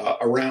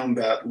around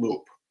that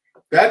loop.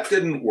 That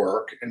didn't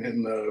work. And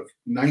in the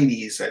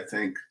 90s, I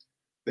think,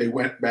 they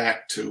went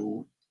back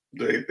to,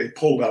 they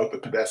pulled out the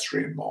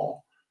pedestrian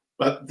mall.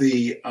 But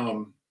the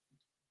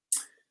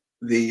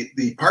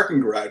parking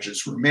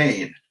garages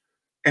remained.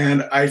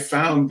 And I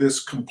found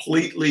this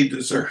completely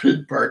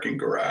deserted parking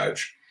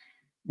garage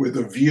with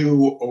a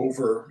view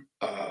over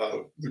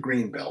the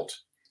Greenbelt,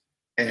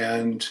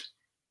 and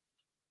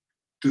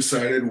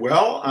decided,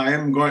 well,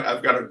 I've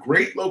got a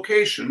great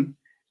location.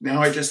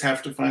 Now I just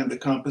have to find the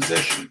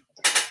composition.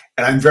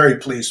 And I'm very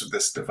pleased with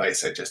this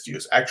device I just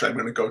used. Actually, I'm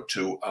going to go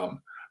to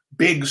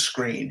big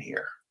screen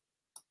here.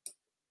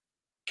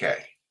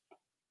 Okay.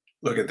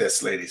 Look at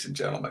this, ladies and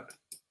gentlemen.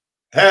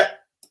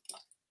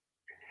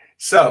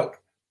 So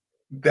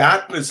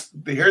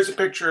here's a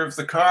picture of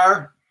the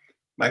car,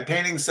 my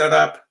painting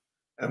setup,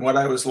 and what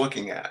I was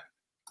looking at.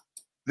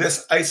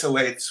 This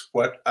isolates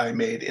what I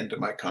made into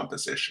my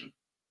composition.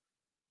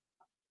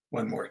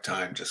 One more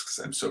time, just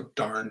because I'm so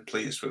darn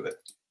pleased with it.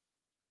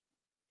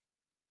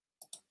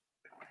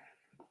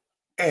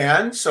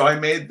 And so I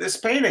made this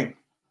painting.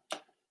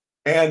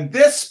 And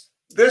this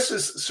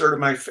is sort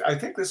of I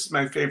think this is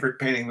my favorite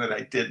painting that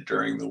I did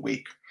during the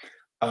week.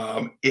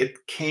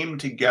 It came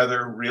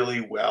together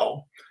really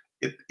well.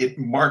 It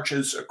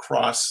marches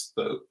across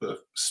the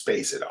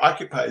space. It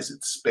occupies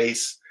its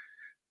space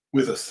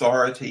with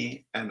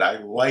authority, and I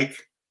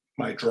like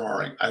my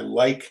drawing. I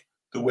like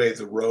the way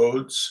the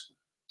roads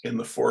in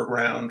the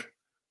foreground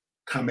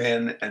come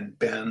in and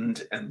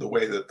bend, and the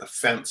way that the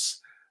fence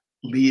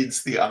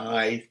leads the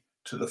eye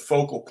to the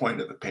focal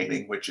point of the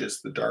painting, which is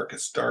the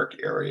darkest dark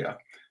area.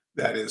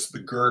 That is the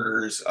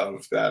girders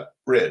of that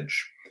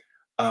bridge.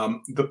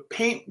 The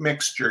paint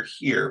mixture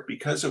here,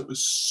 because it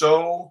was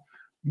so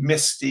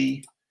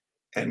misty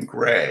and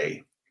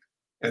gray,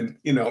 and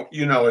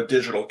a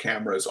digital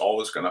camera is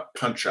always going to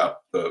punch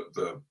up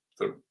the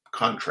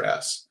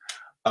contrast.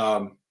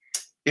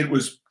 It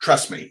was,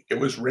 trust me, it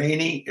was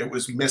rainy, it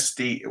was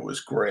misty, it was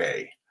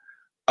gray.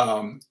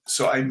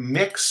 So I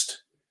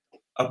mixed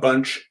a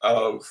bunch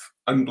of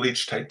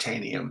unbleached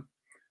titanium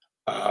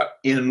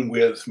in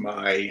with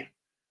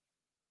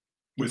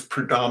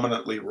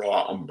predominantly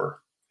raw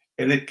umber,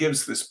 and it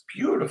gives this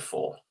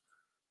beautiful,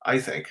 I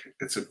think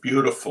it's a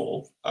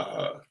beautiful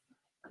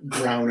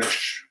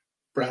brownish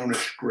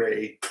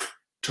gray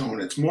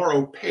tone. It's more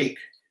opaque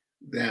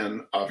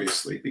than,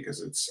 obviously,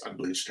 because it's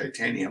unbleached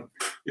titanium,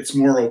 it's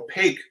more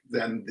opaque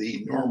than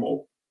the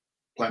normal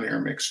plein air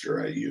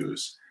mixture I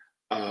use.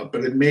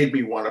 But it made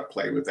me want to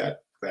play with that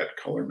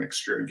color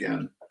mixture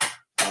again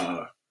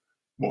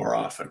more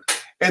often.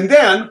 And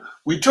then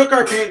we took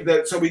our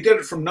paint, so we did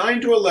it from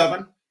 9 to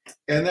 11,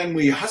 and then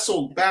we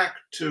hustled back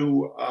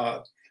to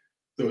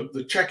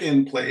the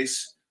check-in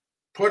place,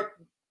 put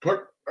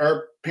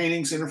our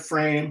paintings in a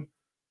frame,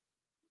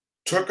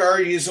 took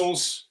our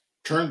easels,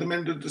 turned them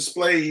into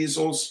display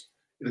easels.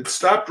 It had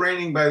stopped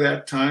raining by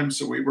that time,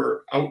 so we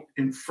were out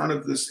in front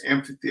of this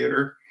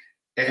amphitheater,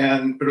 but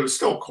it was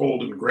still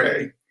cold and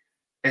gray.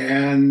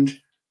 And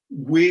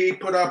we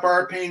put up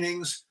our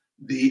paintings.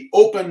 The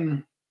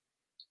open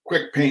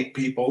quick paint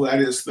people,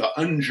 that is the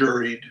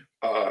unjuried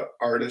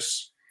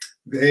artists,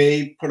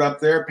 they put up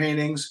their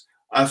paintings.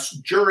 Us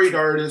juried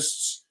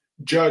artists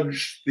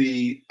judged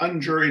the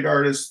unjuried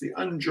artists. The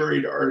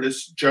unjuried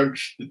artists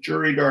judged the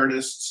juried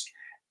artists.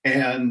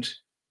 And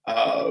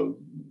I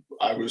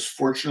was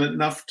fortunate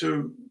enough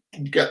to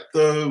get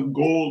the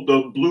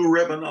blue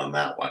ribbon on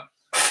that one.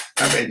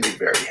 That made me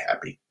very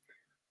happy.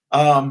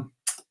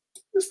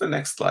 Where's the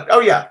next slide? Oh,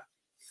 yeah.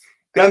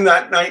 Then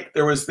that night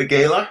there was the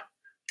gala.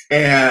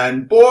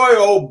 And boy,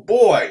 oh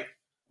boy,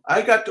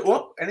 I got to,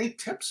 oh, any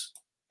tips?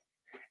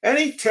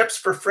 Any tips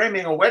for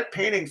framing a wet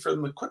painting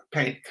from the quick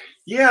paint?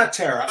 Yeah,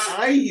 Tara,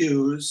 I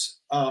use,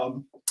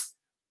 what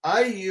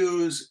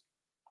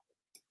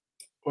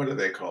are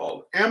they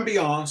called?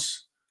 Ambiance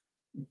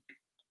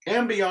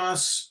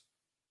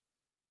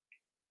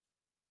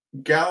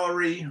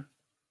gallery.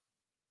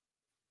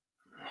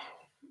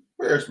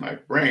 Where's my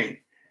brain?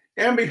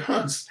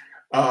 Ambiance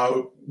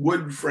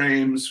wood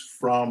frames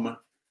from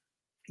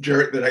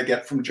that I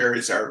get from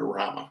Jerry's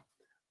Artorama.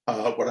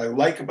 What I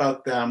like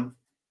about them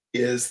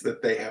is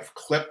that they have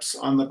clips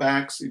on the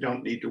back, so you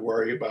don't need to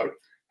worry about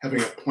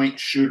having a point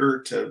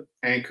shooter to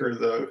anchor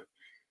the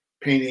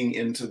painting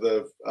into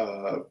the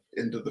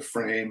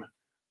frame.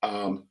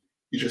 You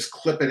just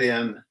clip it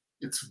in.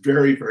 It's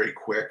very, very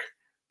quick.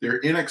 They're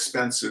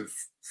inexpensive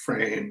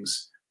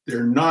frames.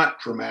 They're not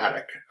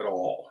dramatic at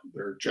all.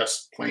 They're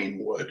just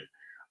plain wood.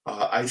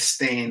 I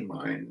stain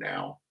mine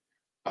now,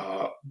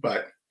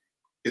 but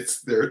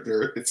it's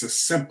a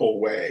simple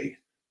way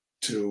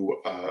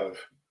to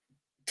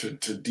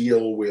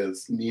deal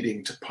with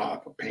needing to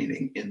pop a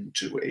painting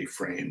into a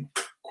frame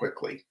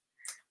quickly.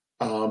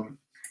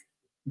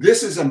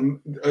 This is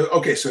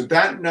okay. So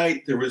that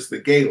night there was the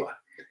gala.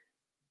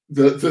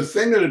 The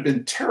thing that had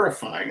been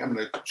terrifying. I'm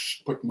going to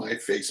put my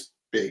face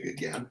big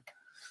again.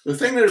 The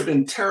thing that had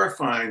been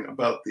terrifying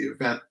about the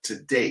event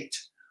to date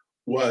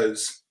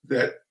was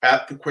that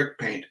at the quick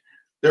paint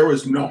there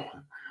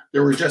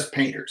were just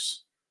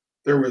painters.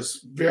 There was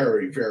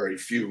very, very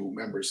few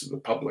members of the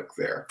public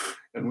there.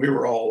 And we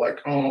were all like,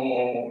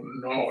 oh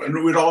no.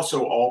 And we'd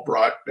also all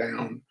brought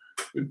down,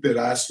 that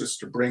asked us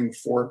to bring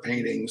 4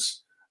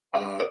 paintings,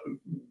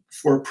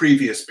 4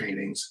 previous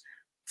paintings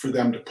for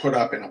them to put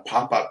up in a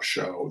pop-up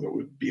show that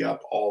would be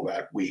up all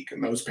that week.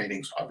 And those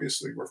paintings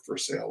obviously were for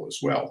sale as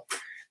well.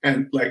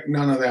 And like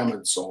none of them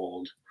had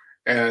sold,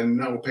 and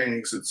no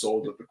paintings had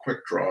sold at the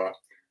quick draw.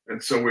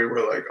 And so we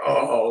were like,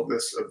 oh,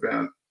 this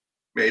event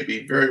may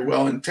be very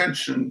well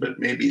intentioned, but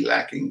maybe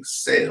lacking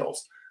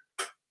sales.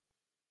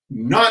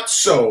 Not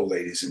so,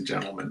 ladies and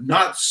gentlemen,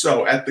 not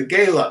so. At the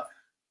gala,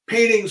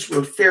 paintings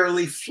were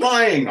fairly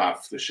flying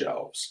off the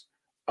shelves.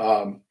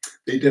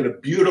 They did a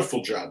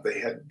beautiful job.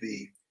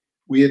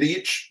 We had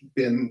each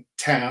been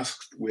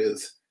tasked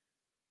with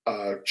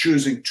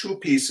choosing 2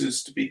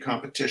 pieces to be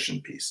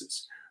competition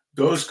pieces.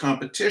 Those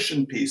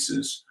competition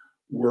pieces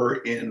were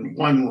in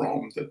one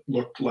room that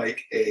looked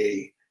like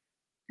a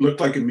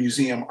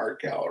museum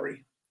art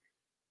gallery.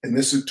 And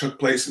this took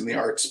place in the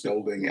arts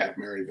building at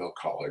Maryville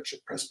College, a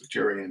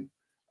Presbyterian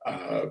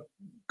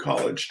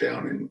college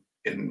down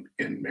in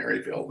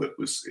Maryville that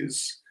was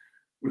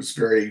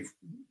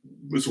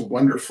a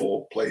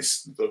wonderful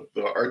place.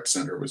 The art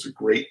center was a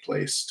great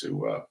place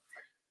to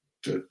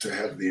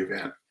have the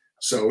event.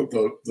 So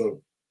the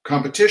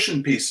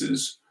competition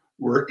pieces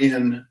were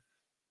in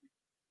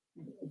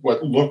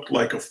what looked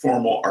like a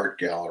formal art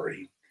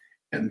gallery.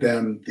 And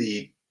then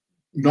the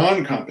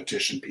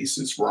non-competition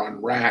pieces were on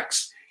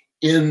racks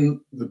in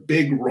the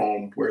big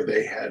room where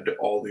they had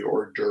all the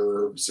hors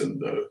d'oeuvres and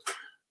the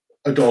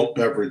adult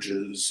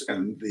beverages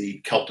and the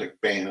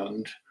Celtic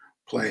band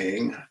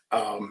playing.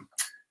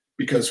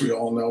 because we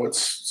all know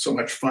it's so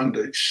much fun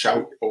to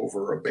shout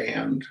over a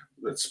band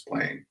that's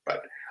playing.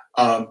 But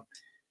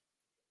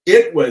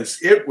it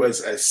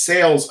was a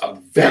sales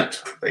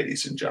event,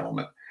 ladies and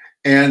gentlemen.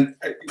 And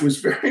it was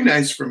very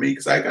nice for me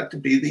because I got to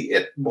be the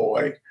it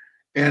boy.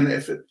 And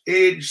if at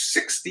age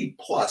 60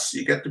 plus,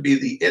 you get to be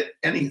the it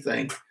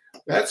anything,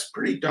 that's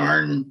pretty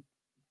darn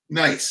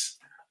nice.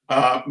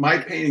 All my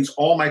paintings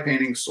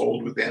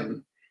sold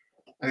within,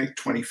 I think,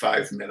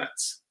 25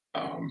 minutes.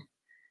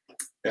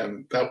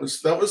 And that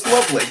was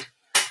lovely.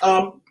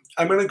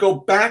 I'm going to go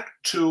back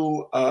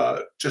to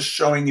just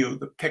showing you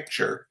the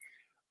picture.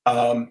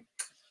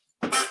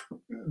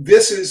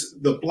 This is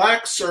the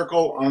black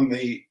circle on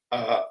the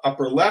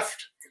upper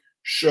left,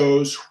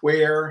 shows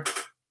where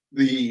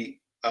the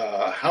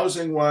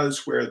housing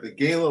was, where the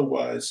gala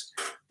was.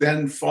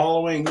 Then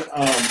following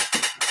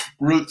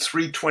Route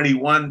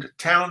 321 to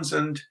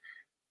Townsend,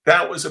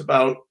 that was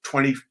about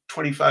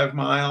 25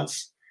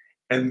 miles.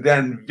 And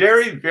then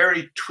very,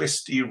 very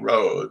twisty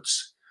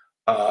roads.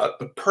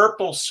 The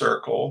purple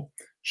circle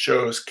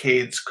shows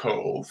Cades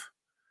Cove,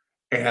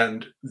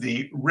 and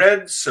the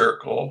red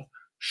circle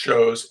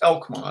shows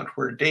Elkmont,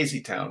 where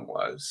Daisytown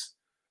was.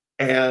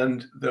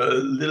 And the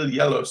little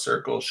yellow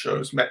circle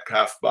shows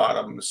Metcalf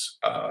Bottoms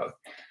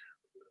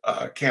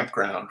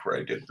campground, where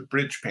I did the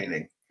bridge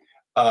painting.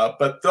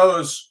 But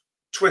those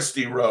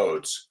twisty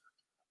roads,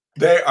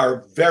 they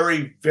are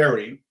very,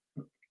 very,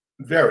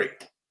 very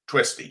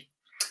twisty.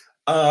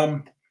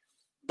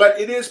 But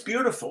it is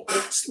beautiful.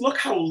 Look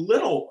how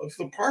little of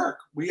the park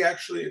we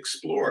actually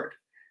explored.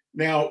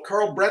 Now,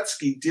 Carl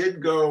Bretsky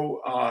did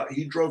go,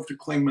 he drove to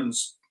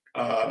Klingman's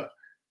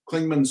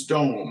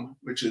Dome,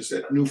 which is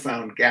at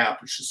Newfound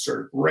Gap, which is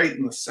sort of right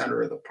in the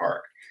center of the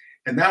park.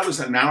 And that was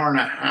an hour and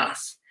a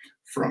half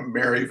from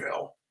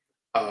Maryville.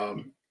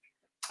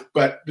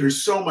 But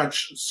there's so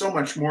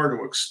much more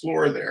to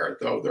explore there,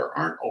 though there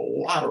aren't a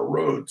lot of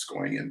roads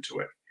going into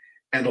it.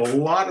 And a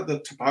lot of the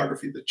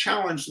topography, the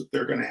challenge that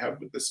they're going to have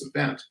with this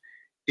event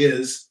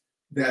is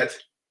that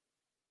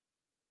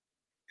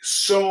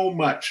so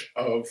much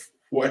of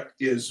what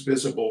is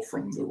visible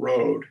from the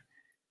road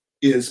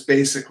is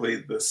basically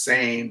the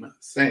same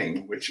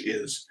thing, which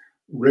is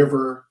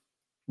river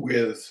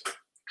with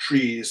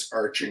trees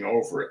arching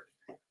over it.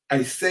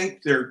 I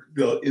think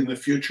in the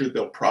future,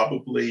 they'll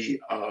probably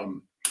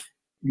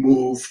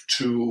move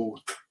to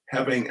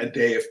having a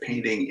day of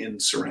painting in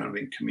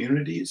surrounding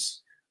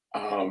communities.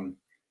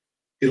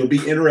 It'll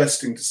be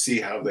interesting to see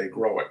how they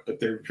grow it, but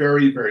they're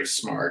very, very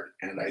smart.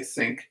 And I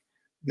think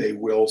they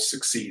will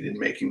succeed in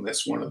making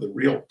this one of the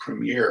real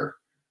premier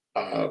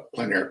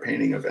plein air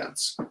painting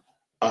events.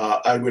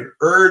 I would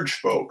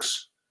urge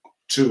folks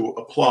to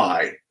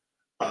apply.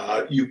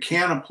 You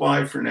can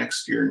apply for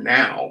next year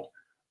now.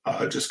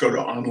 Just go to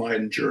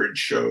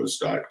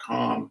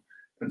onlinejuriedshows.com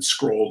and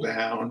scroll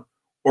down,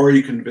 or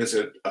you can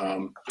visit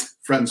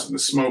Friends of the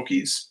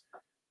Smokies,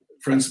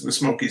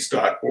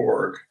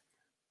 friendsofthesmokies.org.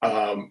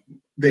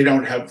 They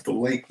don't have the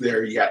link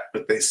there yet,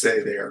 but they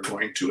say they are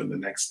going to in the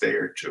next day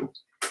or two.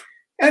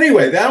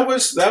 Anyway, that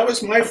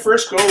was my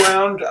first go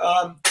around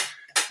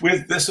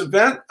with this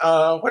event.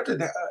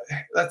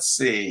 Let's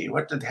see,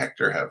 what did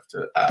Hector have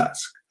to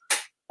ask?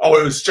 Oh,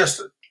 it was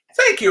just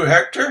thank you,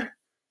 Hector.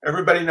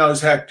 Everybody knows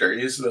Hector.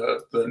 He's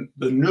the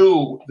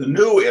new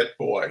it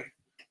boy,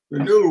 the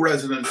new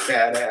resident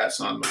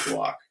badass on the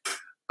block.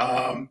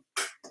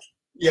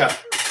 Yeah,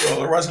 so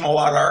there wasn't a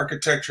lot of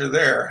architecture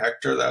there,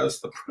 Hector. That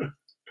was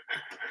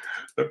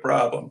the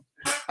problem.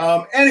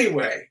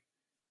 Anyway,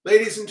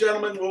 ladies and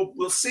gentlemen,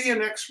 we'll see you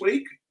next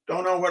week.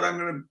 Don't know what I'm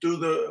going to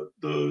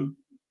do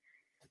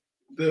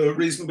the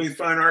reasonably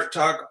fine art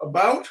talk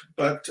about,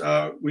 but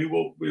we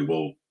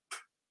will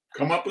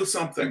come up with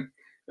something.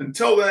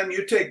 Until then,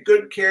 you take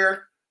good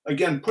care.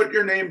 Again, put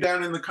your name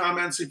down in the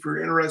comments if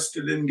you're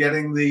interested in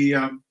getting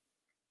the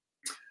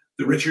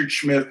Richard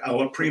Schmidt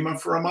Alla Prima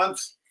for a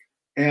month.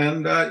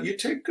 And you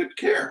take good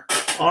care.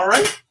 All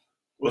right.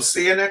 We'll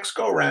see you next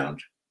go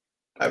round.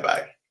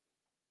 Bye-bye.